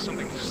stepped into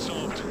something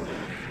soft.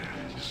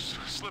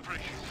 Slippery.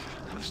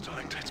 The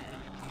stalactites.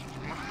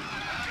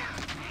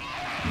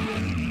 The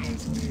end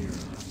is near.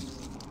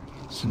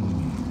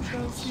 Soon, You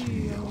shall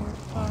see our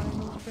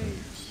final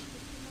fate.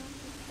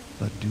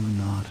 but do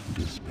not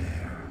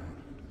despair.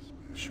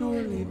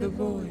 Surely the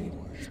void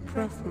is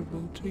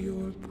preferable to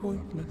your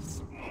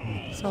pointless,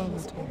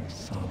 solitary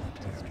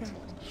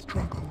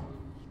Struggle.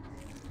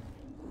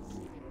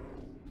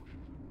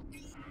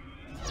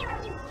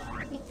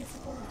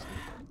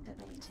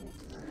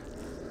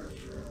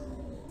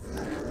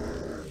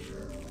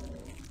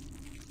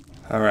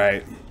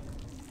 Alright.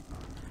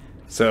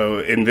 So,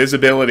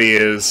 invisibility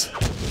is...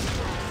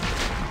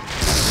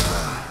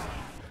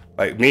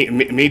 Like,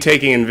 me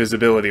taking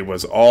invisibility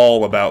was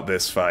all about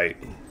this fight.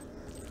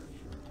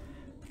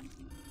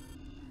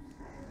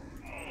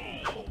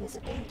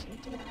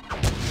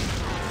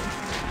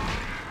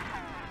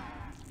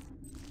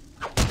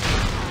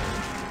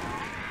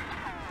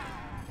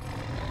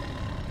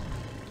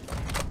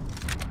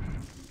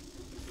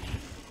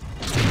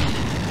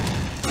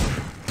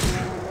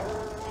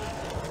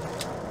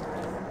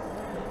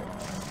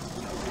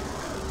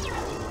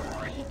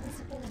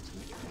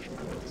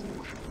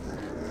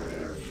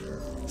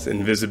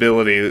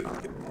 Invisibility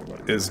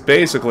is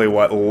basically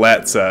what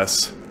lets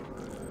us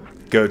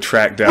go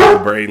track down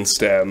the brain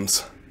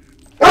stems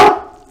in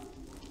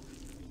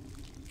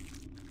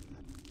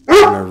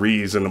a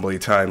reasonably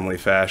timely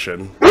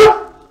fashion.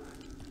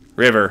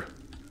 River,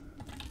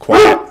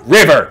 quiet.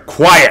 River,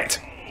 quiet!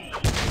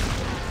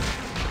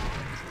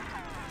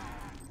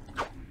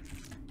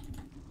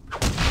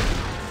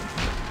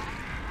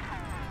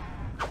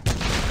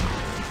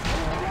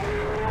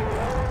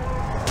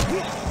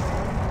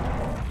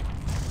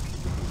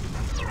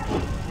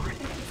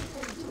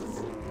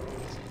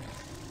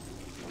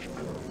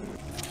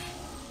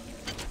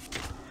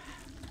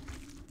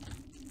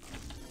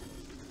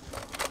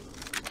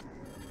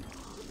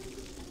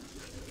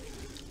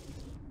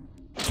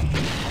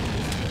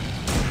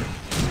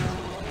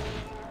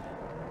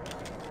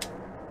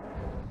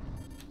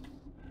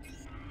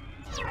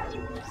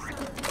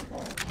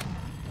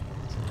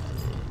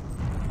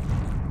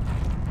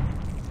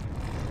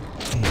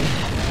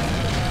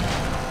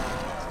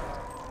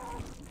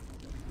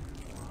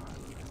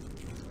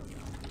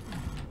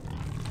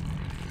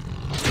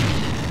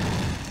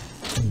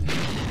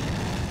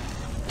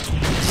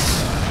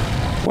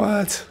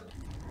 What?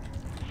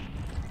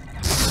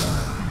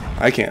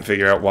 I can't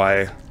figure out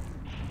why.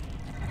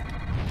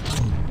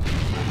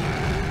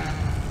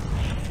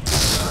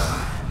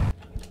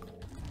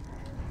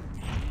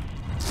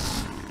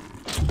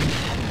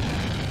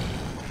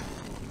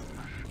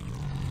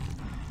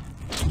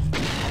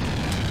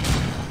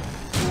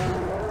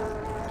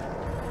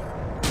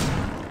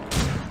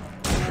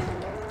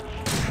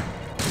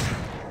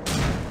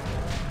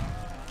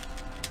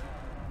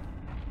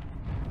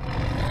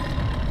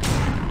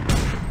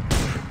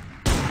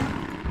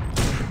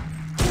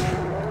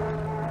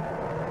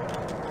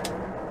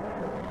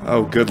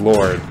 Oh, good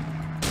lord.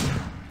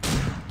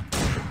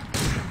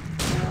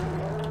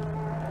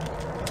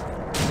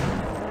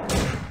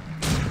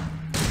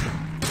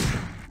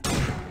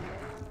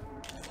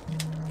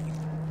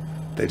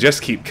 They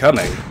just keep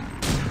coming.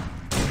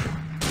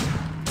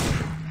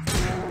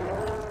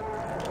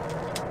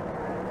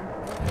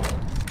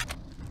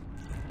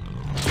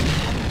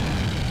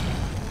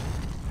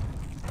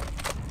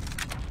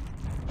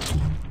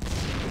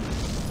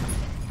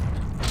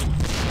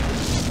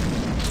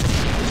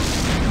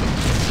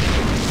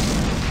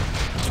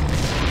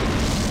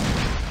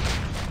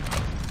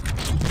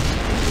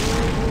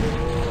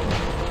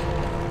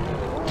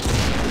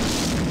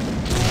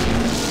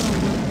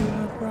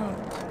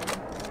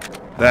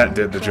 That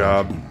did the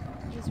job.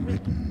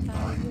 Written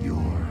by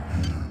your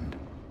hand.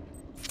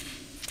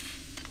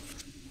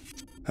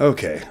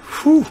 Okay.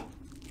 Whew.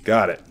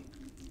 Got it.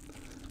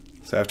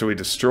 So after we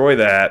destroy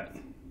that,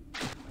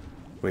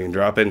 we can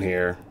drop in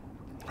here.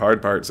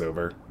 Hard part's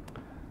over.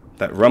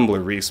 That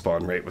rumbler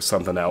respawn rate was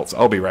something else.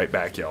 I'll be right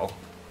back, y'all.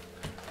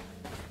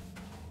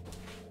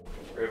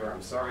 River,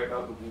 I'm sorry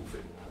about the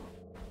woofing.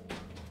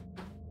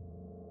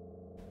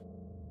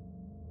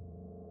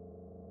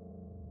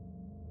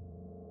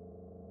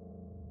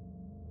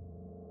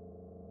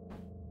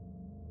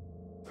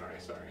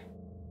 Sorry.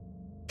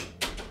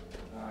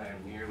 I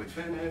am nearly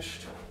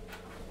finished.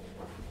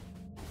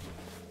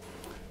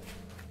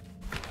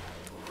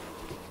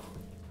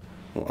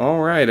 Well,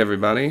 alright,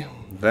 everybody.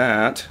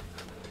 That,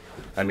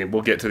 I mean,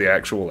 we'll get to the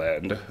actual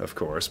end, of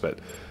course, but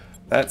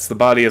that's the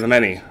Body of the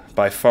Many.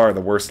 By far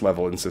the worst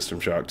level in System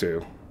Shock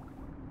 2.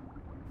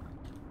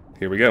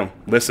 Here we go.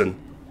 Listen.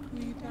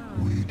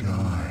 We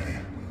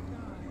die.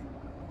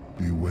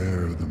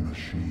 Beware the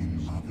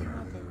machine mother.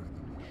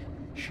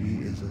 She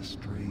is a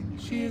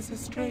stranger. She is a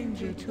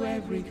stranger to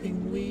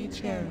everything we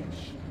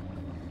cherish.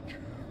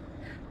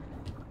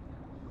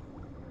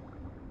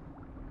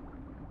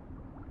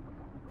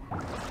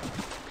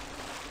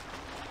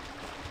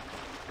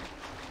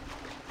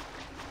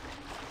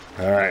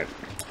 Alright.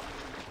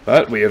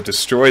 But we have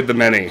destroyed the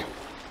many.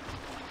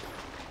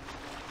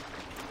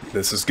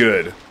 This is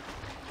good.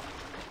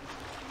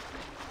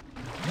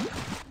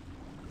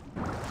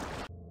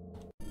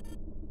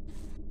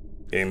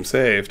 Game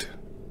saved.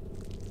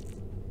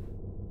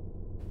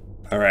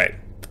 Alright.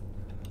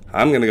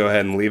 I'm going to go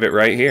ahead and leave it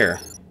right here.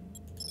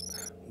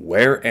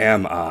 Where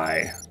am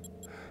I?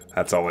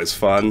 That's always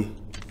fun.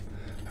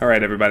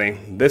 Alright, everybody.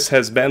 This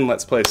has been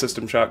Let's Play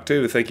System Shock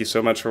 2. Thank you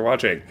so much for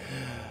watching.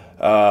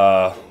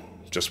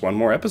 Just one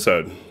more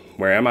episode.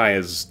 Where Am I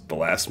is the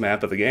last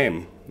map of the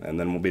game. And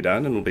then we'll be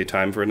done, and it'll be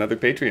time for another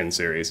Patreon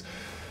series.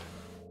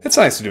 It's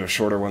nice to do a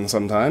shorter one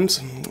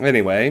sometimes.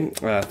 Anyway,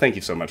 thank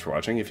you so much for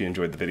watching. If you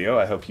enjoyed the video,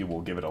 I hope you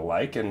will give it a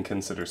like and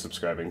consider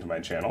subscribing to my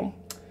channel.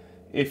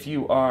 If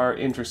you are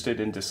interested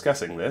in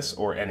discussing this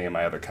or any of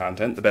my other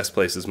content, the best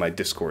place is my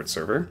Discord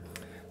server.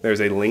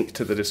 There's a link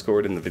to the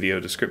Discord in the video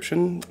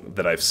description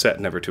that I've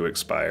set never to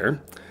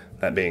expire.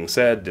 That being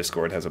said,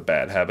 Discord has a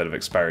bad habit of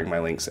expiring my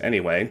links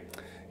anyway.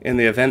 In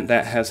the event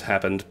that has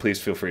happened, please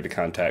feel free to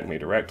contact me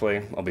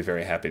directly. I'll be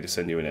very happy to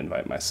send you an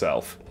invite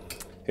myself.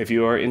 If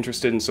you are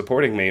interested in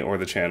supporting me or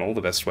the channel,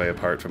 the best way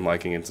apart from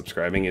liking and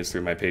subscribing is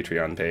through my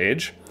Patreon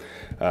page.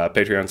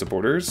 Patreon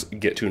supporters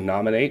get to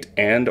nominate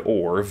and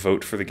or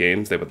vote for the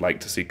games they would like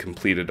to see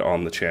completed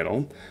on the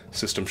channel.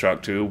 System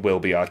Shock 2 will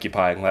be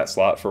occupying that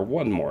slot for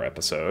one more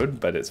episode,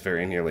 but it's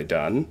very nearly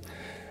done.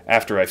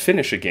 After I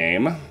finish a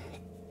game,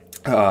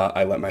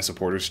 I let my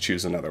supporters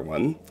choose another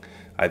one.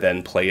 I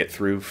then play it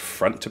through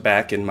front to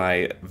back in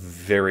my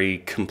very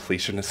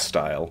completionist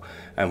style,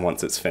 and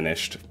once it's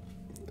finished,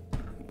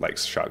 like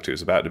Shock 2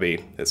 is about to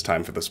be, it's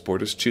time for the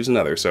supporters to choose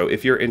another. So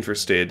if you're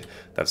interested,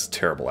 that's a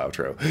terrible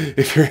outro,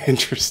 if you're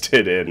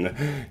interested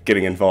in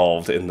getting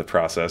involved in the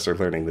process or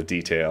learning the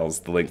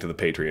details, the link to the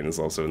Patreon is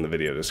also in the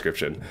video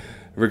description.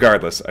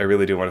 Regardless, I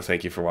really do want to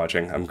thank you for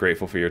watching. I'm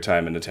grateful for your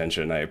time and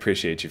attention. I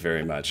appreciate you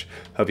very much.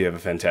 Hope you have a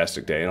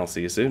fantastic day, and I'll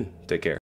see you soon. Take care.